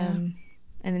 And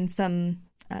in some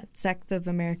sect of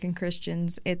American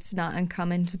Christians, it's not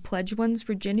uncommon to pledge one's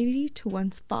virginity to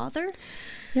one's father.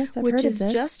 Yes, I've heard of this. Which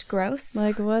is just gross.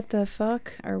 Like, what the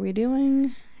fuck are we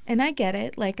doing? And I get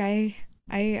it. Like, I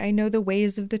know the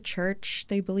ways of the church.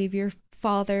 They believe your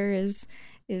father is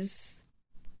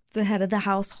the head of the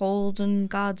household and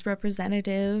God's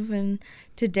representative and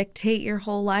to dictate your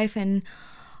whole life. And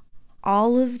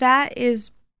all of that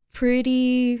is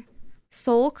pretty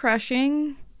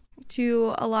soul-crushing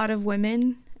to a lot of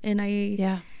women, and I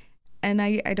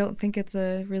don't think it's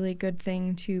a really good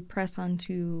thing to press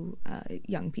onto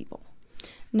young people.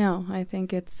 No, I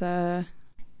think it's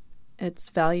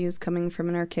values coming from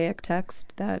an archaic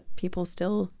text that people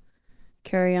still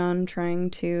carry on trying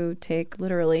to take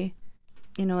literally.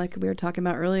 You know, like we were talking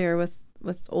about earlier with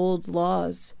old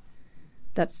laws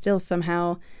that still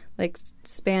somehow like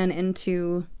span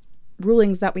into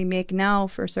rulings that we make now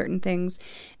for certain things,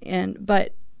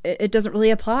 but it doesn't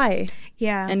really apply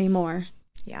anymore.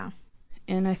 Yeah.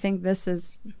 And I think this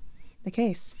is the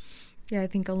case. Yeah, I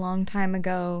think a long time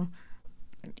ago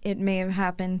it may have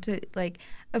happened to, like,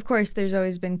 of course there's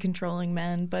always been controlling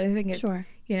men, but I think it's,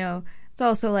 you know, it's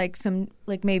also like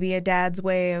maybe a dad's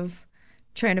way of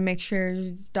trying to make sure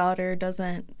his daughter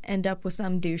doesn't end up with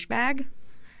some douchebag.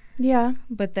 Yeah.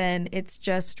 But then it's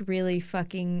just really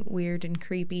fucking weird and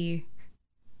creepy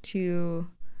to,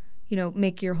 you know,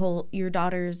 make your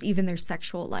daughter's, even their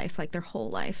sexual life, like their whole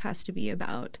life has to be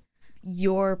about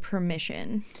your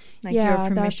permission. Like your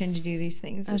permission to do these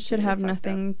things. That should have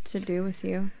nothing to do with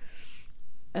you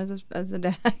as a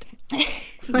dad.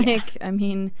 Like, I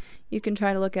mean, you can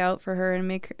try to look out for her and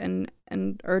make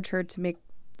and urge her to make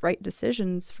right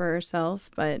decisions for herself,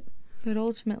 but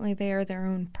ultimately they are their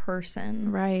own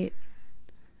person, right?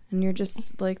 And you're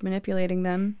just like manipulating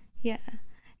them. Yeah.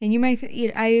 And you might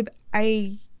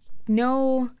I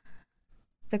know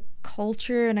the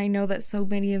culture, and I know that so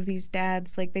many of these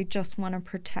dads, like, they just want to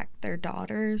protect their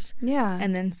daughters. Yeah.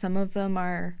 And then some of them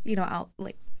are, you know,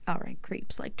 outright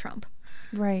creeps like Trump.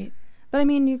 Right. But I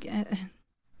mean,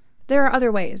 there are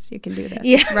other ways you can do this.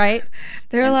 Yeah. Right?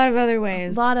 There are a lot of other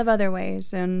ways. A lot of other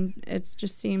ways. And it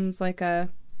just seems like a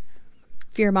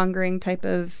fear-mongering type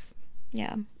of...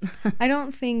 Yeah. I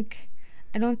don't think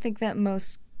that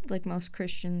most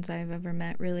Christians I've ever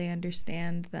met really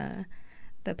understand the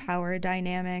power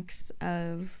dynamics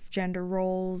of gender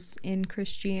roles in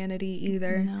Christianity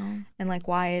either. No. And like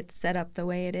why it's set up the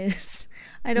way it is.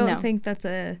 I don't think that's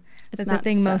a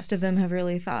thing most of them have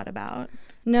really thought about.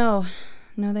 No,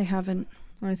 they haven't.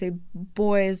 I want to say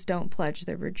boys don't pledge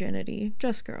their virginity,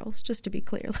 just girls, just to be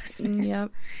clear, listeners. Yep.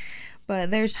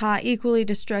 But there's equally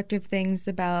destructive things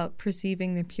about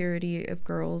perceiving the purity of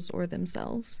girls or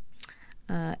themselves.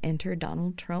 Enter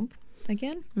Donald Trump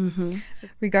again. Mm-hmm.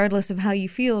 Regardless of how you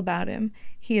feel about him,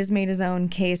 he has made his own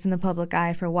case in the public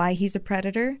eye for why he's a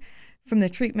predator, from the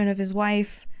treatment of his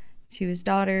wife, to his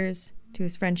daughters, to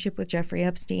his friendship with Jeffrey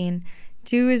Epstein,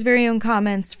 to his very own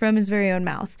comments from his very own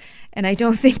mouth. And I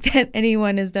don't think that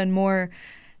anyone has done more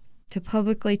to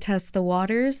publicly test the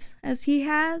waters as he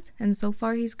has, and so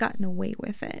far he's gotten away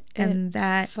with it. And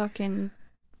that fucking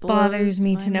bothers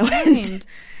me to no end.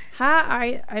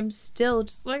 I'm still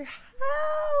just like,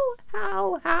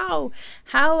 how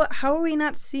are we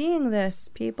not seeing this,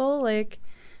 people? Like,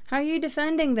 how are you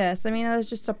defending this? I mean, that was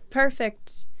just a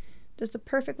perfect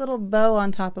little bow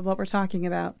on top of what we're talking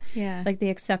about. Yeah. Like the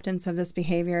acceptance of this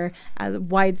behavior as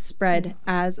widespread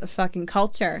as a fucking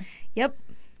culture. Yep.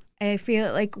 I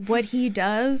feel like what he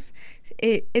does,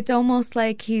 it's almost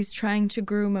like he's trying to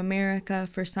groom America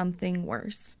for something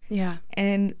worse. Yeah.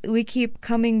 And we keep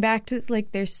coming back to,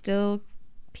 like, there's still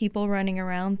people running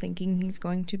around thinking he's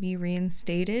going to be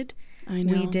reinstated. I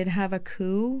know. We did have a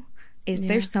coup. Is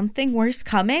there something worse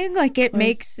coming? Like,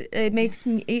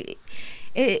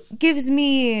 it gives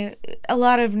me a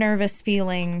lot of nervous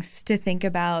feelings to think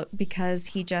about, because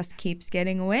he just keeps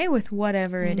getting away with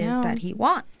whatever it is that he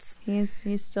wants.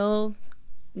 He's still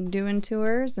doing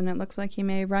tours, and it looks like he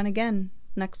may run again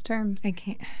next term. I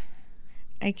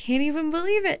can't even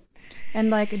believe it. And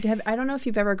like, I don't know if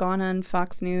you've ever gone on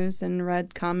Fox News and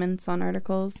read comments on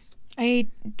articles. I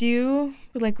do.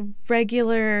 Like,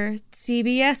 regular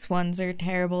CBS ones are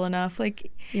terrible enough.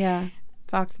 Like, yeah,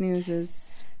 Fox News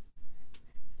is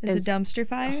a dumpster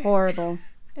fire. Horrible.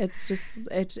 It's just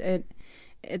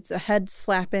it's a head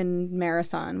slapping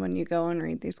marathon when you go and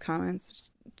read these comments. It's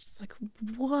just like,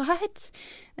 what?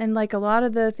 And like, a lot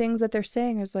of the things that they're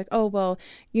saying is like, oh well,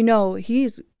 you know,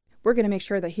 we're going to make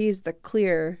sure that he's the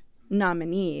clear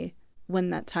nominee when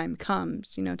that time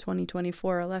comes, you know,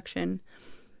 2024 election.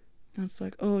 And it's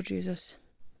like, oh Jesus.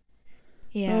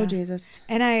 Yeah. Oh Jesus.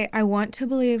 And I want to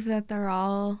believe that they're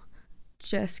all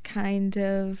just kind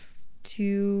of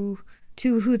to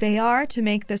who they are to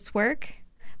make this work.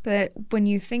 But when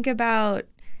you think about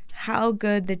how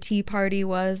good the Tea Party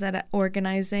was at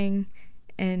organizing,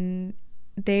 and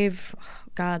they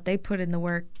put in the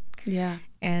work. Yeah.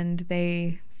 And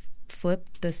they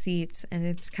flipped the seats, and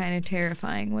it's kind of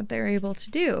terrifying what they're able to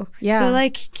do. Yeah. So,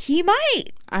 like, he might.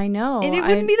 I know. And it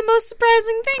wouldn't be the most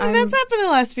surprising thing that's happened in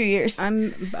the last few years.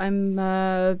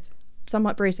 I'm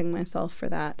somewhat bracing myself for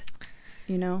that.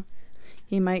 You know,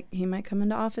 he might come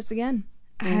into office again.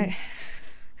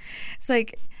 It's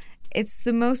like, it's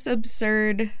the most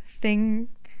absurd thing,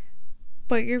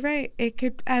 but you're right. It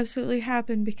could absolutely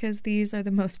happen, because these are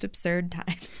the most absurd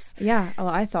times. Yeah. Well,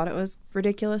 I thought it was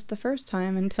ridiculous the first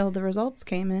time until the results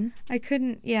came in. I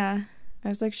couldn't. Yeah. I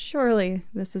was like, surely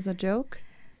this is a joke.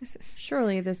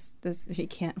 Surely this he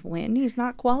can't win. He's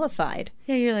not qualified.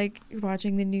 Yeah, you're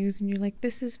watching the news and you're like,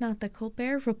 this is not the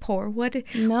Colbert Report. What's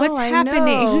I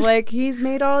happening? Know. Like, he's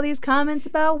made all these comments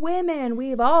about women.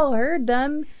 We've all heard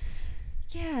them.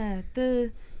 Yeah,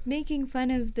 the making fun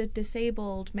of the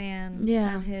disabled man.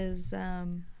 Yeah. And his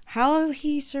how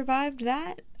he survived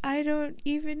that, I don't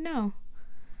even know.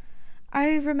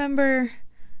 I remember,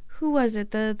 who was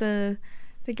it? The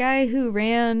guy who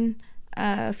ran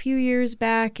a few years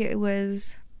back. I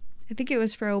think it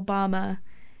was for Obama,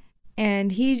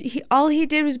 and he all he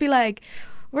did was be like,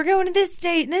 we're going to this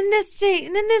state and then this state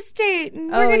and then this state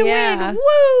and we're gonna win,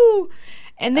 woo!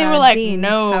 And they were like,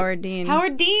 no, Howard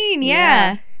Dean,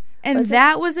 yeah. And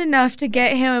that was enough to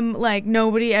get him, like,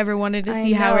 nobody ever wanted to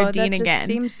see Howard Dean again. That just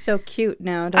seems so cute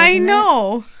now, doesn't I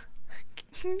know.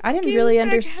 I didn't really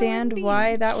understand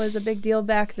why that was a big deal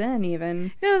back then,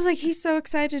 even. No, I was like, he's so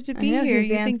excited to be here.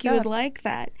 You think you would like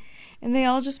that. And they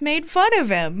all just made fun of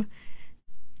him.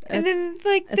 And then,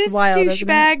 like, this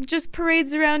douchebag just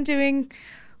parades around doing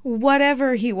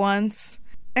whatever he wants.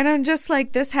 And I'm just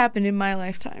like, this happened in my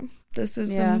lifetime. This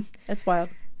is it's wild.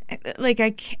 Like,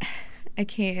 I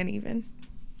can't even.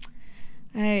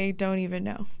 I don't even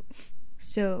know.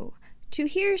 So, to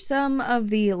hear some of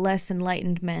the less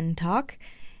enlightened men talk,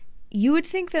 you would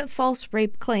think that false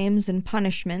rape claims and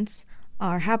punishments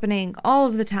are happening all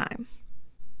of the time.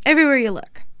 Everywhere you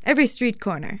look, every street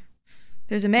corner,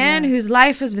 there's a man whose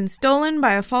life has been stolen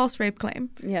by a false rape claim.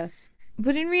 Yes.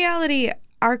 But in reality,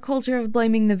 our culture of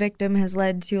blaming the victim has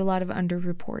led to a lot of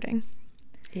underreporting.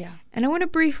 Yeah. And I want to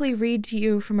briefly read to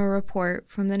you from a report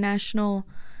from the National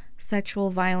Sexual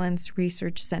Violence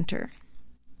Research Center,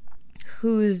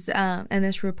 and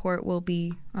this report will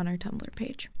be on our Tumblr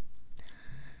page.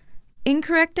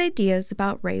 Incorrect ideas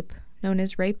about rape, known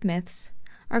as rape myths,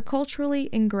 are culturally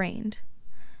ingrained.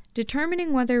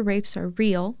 Determining whether rapes are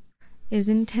real is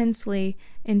intensely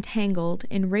entangled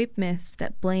in rape myths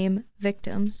that blame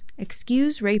victims,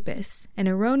 excuse rapists, and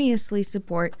erroneously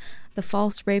support the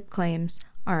false rape claims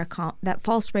are a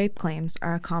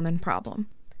common problem.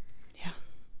 Yeah.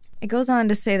 It goes on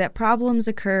to say that problems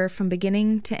occur from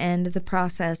beginning to end of the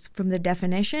process, from the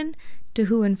definition to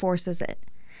who enforces it.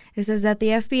 It says that the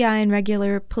FBI and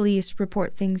regular police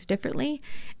report things differently,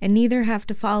 and neither have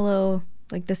to follow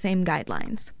the same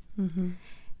guidelines. Mm-hmm.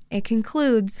 It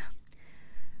concludes,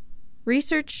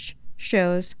 research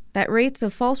shows that rates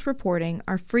of false reporting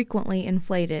are frequently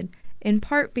inflated, in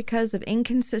part because of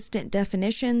inconsistent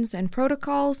definitions and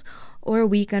protocols or a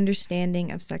weak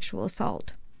understanding of sexual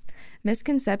assault.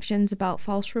 Misconceptions about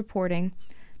false reporting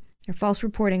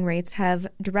rates have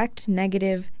direct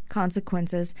negative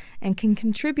consequences and can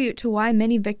contribute to why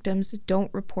many victims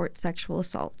don't report sexual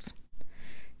assaults.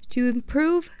 To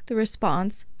improve the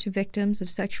response to victims of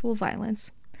sexual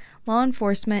violence, law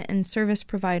enforcement and service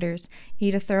providers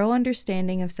need a thorough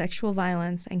understanding of sexual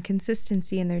violence and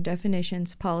consistency in their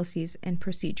definitions, policies, and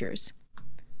procedures.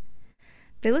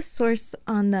 They list source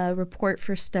on the report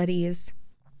for studies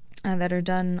that are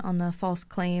done on the false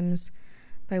claims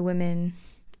by women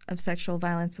of sexual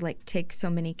violence, take so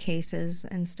many cases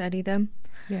and study them.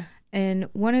 Yeah. And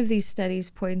one of these studies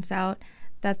points out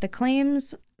that the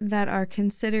claims that are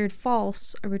considered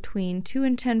false are between 2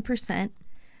 and 10%,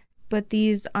 but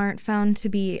these aren't found to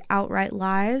be outright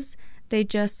lies. They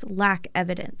just lack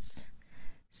evidence.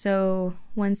 So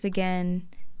once again,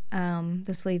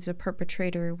 this leaves a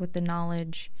perpetrator with the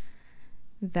knowledge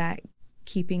that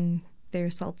keeping their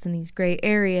assaults in these gray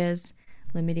areas,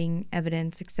 limiting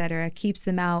evidence, etc., keeps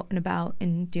them out and about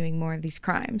and doing more of these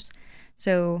crimes.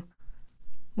 So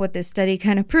what this study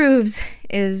kind of proves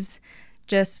is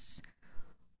just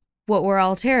what we're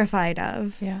all terrified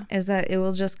of, is that it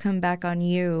will just come back on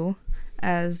you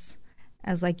as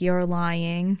you're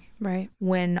lying, right?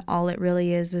 When all it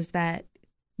really is that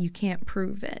you can't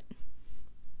prove it.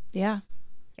 Yeah.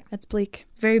 That's bleak.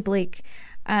 Very bleak.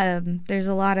 There's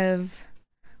a lot of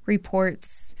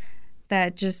reports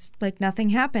that just nothing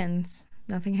happens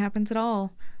at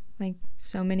all,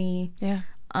 so many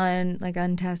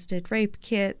untested rape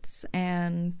kits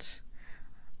and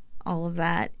all of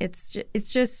that. It's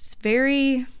just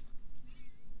very,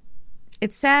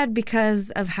 it's sad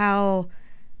because of how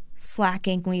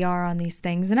slacking we are on these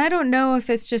things. And I don't know if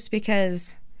it's just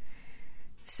because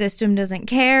the system doesn't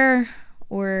care,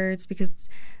 or it's because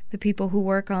the people who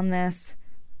work on this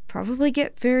probably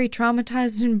get very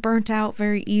traumatized and burnt out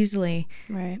very easily.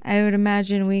 Right. I would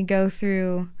imagine we go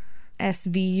through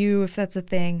SVU, if that's a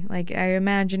thing. I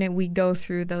imagine we go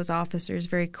through those officers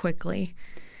very quickly.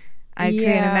 I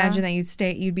can't imagine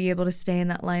that you'd be able to stay in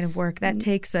that line of work. That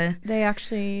takes a... They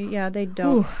actually, they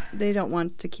don't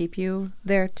want to keep you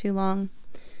there too long.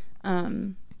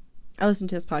 I listened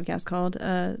to this podcast called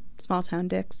Small Town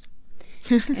Dicks,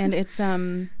 and it's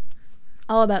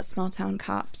all about small town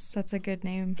cops. That's a good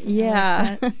name.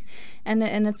 Yeah, like and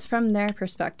it's from their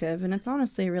perspective, and it's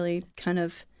honestly really kind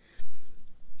of,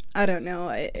 I don't know.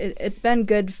 It's been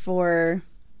good for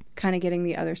kind of getting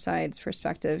the other side's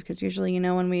perspective, because usually,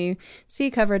 when we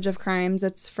see coverage of crimes,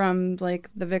 it's from like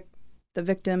the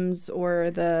victims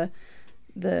or the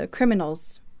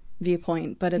criminals'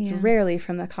 viewpoint, but it's rarely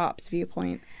from the cops'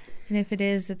 viewpoint. And if it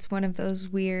is, it's one of those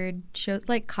weird shows.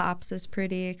 Like Cops is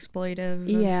pretty exploitive.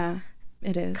 Yeah,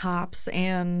 it is. Cops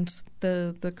and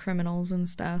the criminals and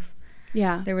stuff.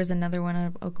 Yeah. There was another one out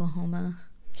of Oklahoma.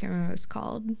 Can't remember what it was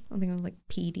called. I think it was like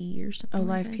PD or something. Oh,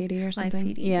 Live PD or something.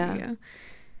 Live PD. Yeah.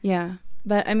 Yeah.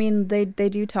 But I mean, they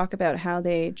do talk about how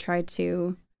they try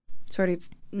to sort of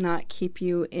not keep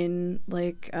you in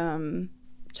like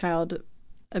child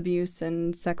abuse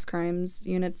and sex crimes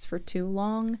units for too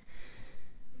long.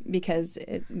 Because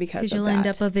you'll end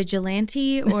up a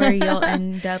vigilante, or you'll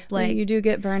end up like you do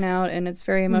get burnout, and it's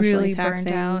very emotionally really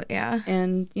taxing. Burnt out, yeah.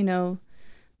 And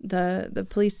the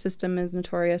police system is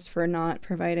notorious for not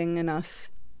providing enough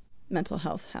mental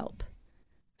health help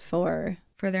for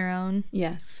their own.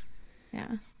 Yes,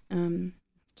 yeah.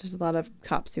 There's a lot of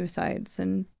cop suicides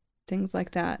and things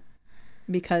like that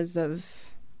because of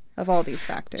all these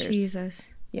factors.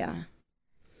 Jesus. Yeah,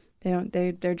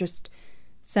 they're just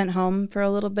sent home for a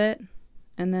little bit,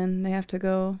 and then they have to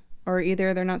go, or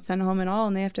either they're not sent home at all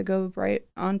and they have to go right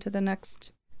on to the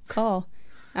next call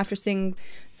after seeing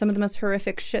some of the most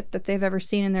horrific shit that they've ever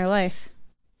seen in their life.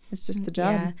 It's just the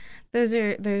job. Yeah. Those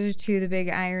are two of the big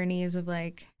ironies of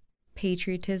like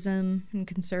patriotism and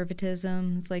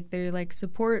conservatism. It's like they're like,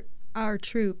 support our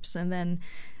troops, and then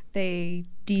they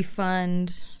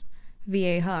defund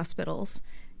VA hospitals.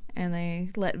 And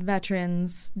they let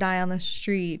veterans die on the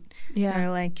street. Yeah. And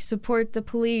they're like, support the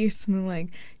police. And they're like,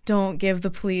 don't give the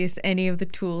police any of the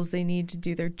tools they need to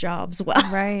do their jobs well.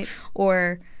 Right.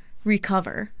 Or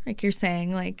recover, like you're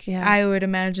saying. Like, yeah. I would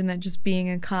imagine that just being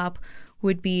a cop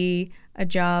would be a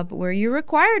job where you're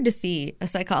required to see a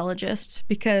psychologist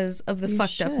because of the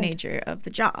fucked up nature of the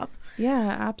job.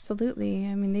 Yeah, absolutely.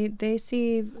 I mean, they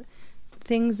see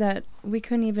things that we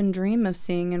couldn't even dream of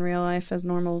seeing in real life as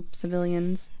normal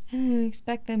civilians. And we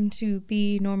expect them to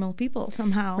be normal people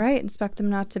somehow. Right. Expect them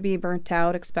not to be burnt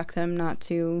out. Expect them not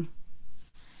to,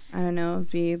 I don't know,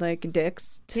 be like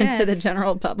dicks to the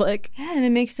general public. Yeah, and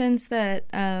it makes sense that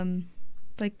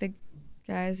like the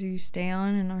guys who stay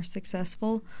on and are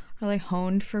successful are like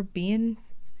honed for being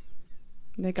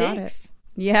they got dicks.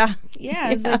 It. Yeah.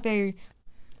 Yeah, it's like they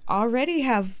already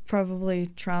have probably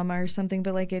trauma or something,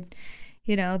 but like it,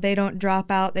 they don't drop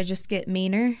out, they just get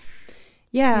meaner.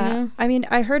 Yeah. I mean,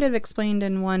 I heard it explained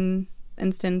in one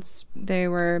instance. I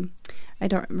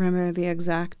don't remember the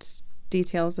exact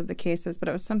details of the cases, but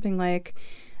it was something like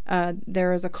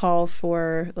there was a call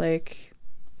for like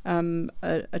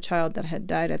a child that had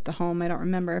died at the home. I don't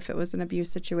remember if it was an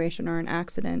abuse situation or an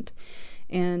accident.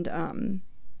 And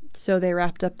so they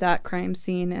wrapped up that crime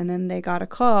scene, and then they got a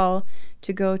call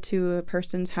to go to a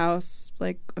person's house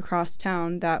like across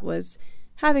town that was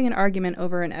having an argument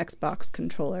over an Xbox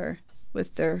controller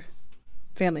with their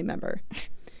family member.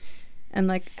 And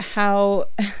like how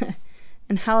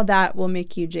that will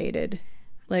make you jaded,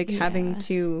 like having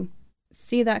to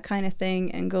see that kind of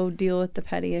thing and go deal with the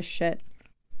pettiest shit.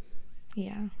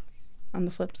 Yeah. On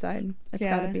the flip side, it's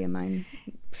got to be a mind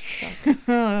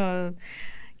fuck.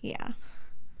 Yeah.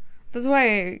 That's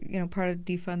why, part of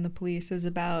defund the police is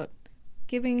about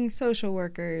giving social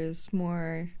workers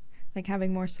more, like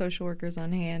having more social workers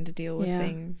on hand to deal with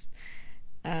things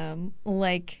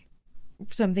like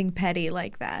something petty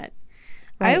like that.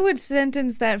 Right. I would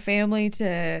sentence that family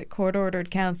to court-ordered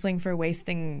counseling for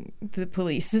wasting the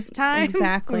police's time.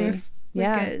 Exactly.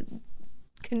 A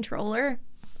controller.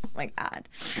 Oh my God.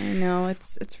 I know,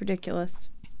 it's ridiculous.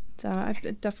 So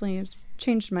it definitely has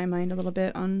changed my mind a little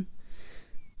bit on,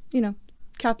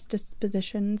 cops'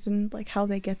 dispositions and like how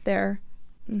they get there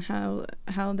and how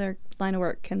their line of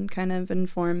work can kind of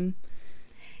inform.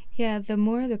 Yeah, the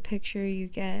more the picture you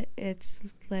get,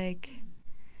 it's like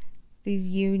these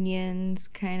unions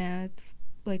kind of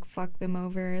like fuck them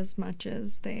over as much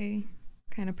as they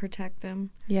kind of protect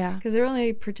them. Yeah. Because they're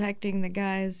only protecting the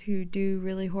guys who do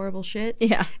really horrible shit.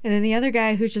 Yeah. And then the other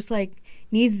guy who just like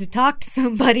needs to talk to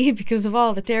somebody because of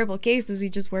all the terrible cases he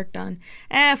just worked on.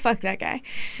 Fuck that guy.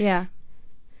 Yeah.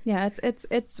 Yeah,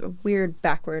 it's a weird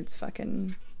backwards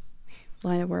fucking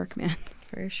line of work, man.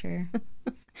 For sure.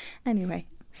 Anyway.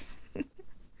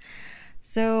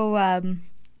 So,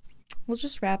 we'll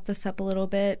just wrap this up a little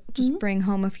bit. Just bring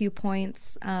home a few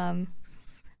points.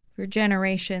 for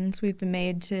generations, we've been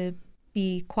made to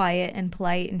be quiet and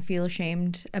polite and feel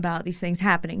ashamed about these things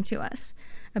happening to us,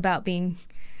 about being,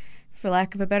 for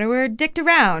lack of a better word, dicked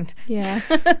around. Yeah.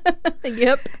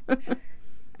 Yep.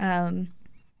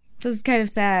 This is kind of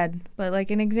sad, but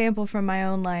like an example from my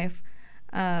own life,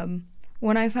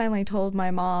 when I finally told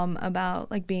my mom about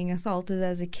like being assaulted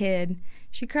as a kid,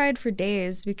 she cried for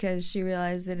days because she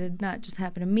realized that it had not just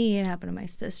happened to me, it happened to my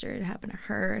sister, it happened to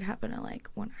her, it happened to like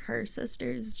one of her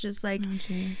sisters. Just like,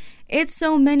 it's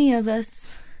so many of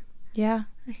us. Yeah.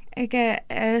 Like at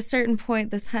a certain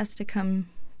point, this has to come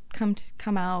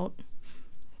out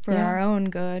for our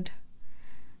own good.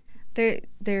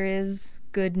 There is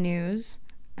good news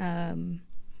from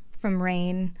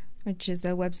RAINN, which is a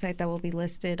website that will be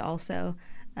listed also,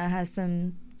 has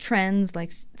some trends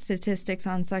like statistics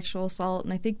on sexual assault,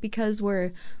 and I think because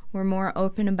we're more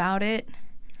open about it,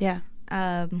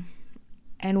 and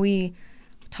we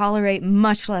tolerate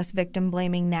much less victim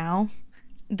blaming now,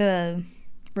 the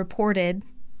reported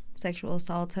sexual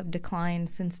assaults have declined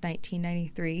since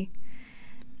 1993.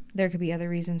 There could be other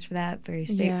reasons for that, very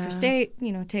state for state,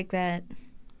 take that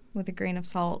with a grain of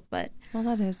salt, but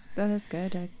that is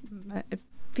good. It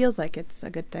feels like it's a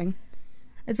good thing.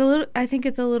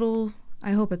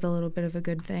 I hope it's a little bit of a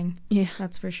good thing. Yeah.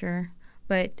 That's for sure.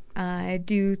 But I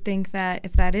do think that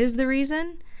if that is the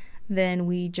reason, then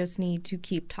we just need to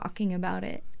keep talking about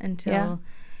it until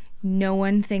no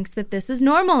one thinks that this is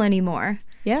normal anymore.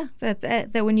 Yeah.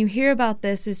 That when you hear about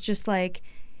this, it's just like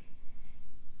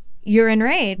you're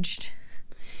enraged.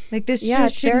 Like this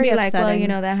just shouldn't be like,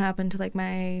 well, that happened to like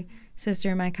my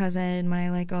sister, my cousin,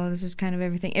 this is kind of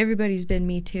everything. Everybody's been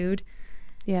Me Too'd.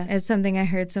 Yes. As something I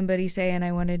heard somebody say, and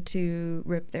I wanted to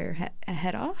rip their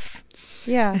head off.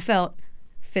 Yeah. I felt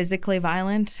physically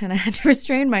violent, and I had to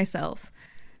restrain myself.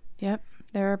 Yep.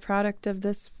 They're a product of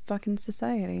this fucking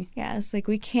society. Yeah, it's like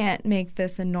we can't make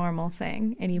this a normal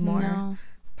thing anymore. No.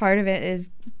 Part of it is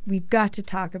we've got to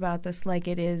talk about this like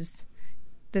it is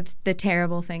the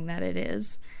terrible thing that it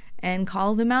is, and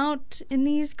call them out in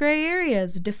these gray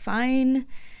areas. Define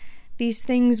these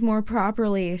things more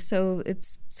properly so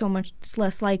it's so much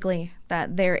less likely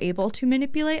that they're able to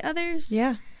manipulate others.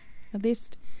 Yeah. At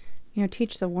least,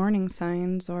 teach the warning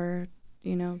signs, or,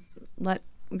 let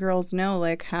girls know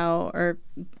like how, or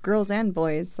girls and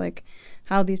boys, like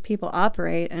how these people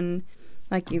operate. And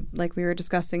like we were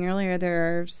discussing earlier,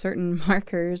 there are certain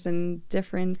markers and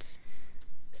different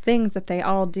things that they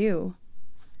all do.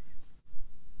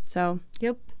 So,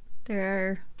 yep. There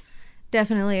are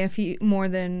definitely more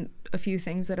than a few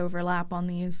things that overlap on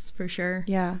these, for sure.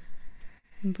 Yeah.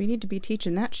 We need to be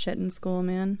teaching that shit in school,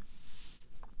 man.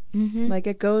 Mm-hmm. Like,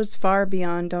 it goes far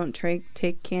beyond don't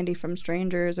take candy from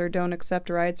strangers, or don't accept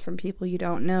rides from people you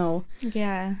don't know.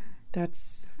 Yeah.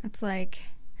 It's like,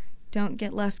 don't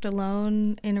get left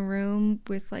alone in a room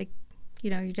with, like,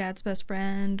 your dad's best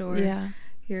friend, or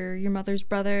your mother's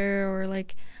brother, or,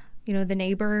 like, the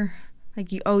neighbor.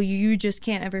 Like, you just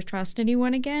can't ever trust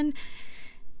anyone again.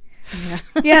 Yeah.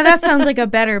 Yeah, that sounds like a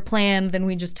better plan than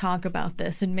we just talk about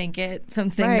this and make it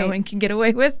something no one can get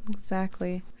away with.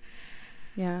 Exactly.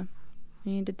 Yeah.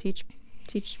 You need to teach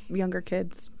younger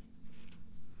kids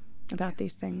about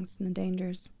these things and the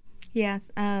dangers.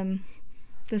 Yes.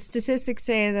 The statistics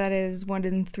say that is 1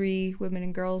 in 3 women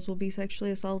and girls will be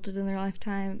sexually assaulted in their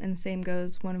lifetime, and the same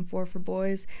goes 1 in 4 for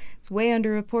boys. It's way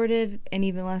underreported, and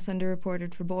even less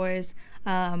underreported for boys.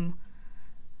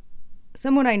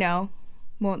 Someone I know,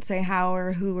 won't say how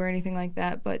or who or anything like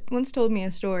that, but once told me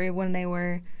a story when I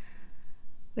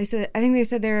think they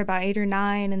said they were about 8 or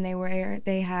 9, and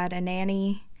they had a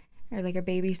nanny or like a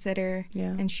babysitter,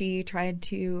 and she tried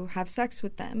to have sex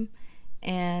with them,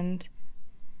 and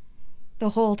the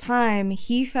whole time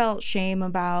he felt shame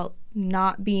about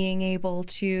not being able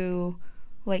to,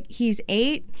 like, he's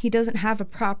 8, he doesn't have a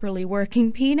properly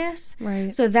working penis,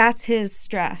 right? So that's his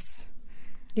stress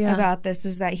about this,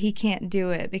 is that he can't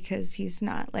do it because he's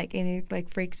not, like, and it, like,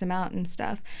 freaks him out and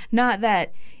stuff. Not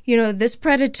that, this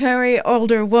predatory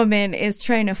older woman is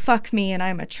trying to fuck me and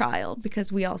I'm a child,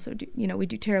 because we also do, we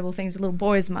do terrible things in little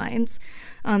boys' minds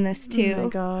on this too. Oh my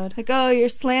God. Like, oh, you're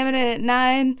slamming it at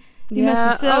 9? You must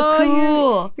be so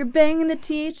cool. You're banging the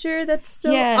teacher? That's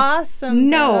so awesome.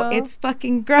 No, it's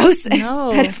fucking gross, and it's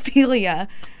pedophilia.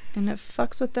 And it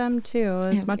fucks with them too,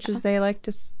 as much as they like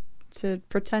to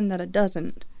pretend that it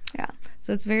doesn't. Yeah,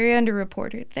 so it's very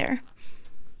underreported there.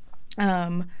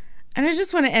 And I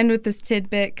just want to end with this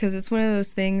tidbit, because it's one of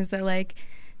those things that, like,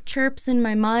 chirps in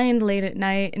my mind late at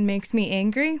night and makes me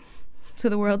angry, so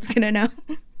the world's gonna know,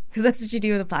 because that's what you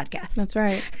do with a podcast. That's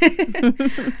right.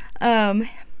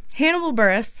 Hannibal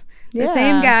Buress, the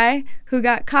same guy who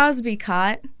got Cosby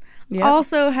caught Yep.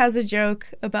 also has a joke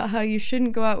about how you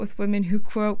shouldn't go out with women who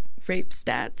quote rape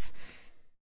stats.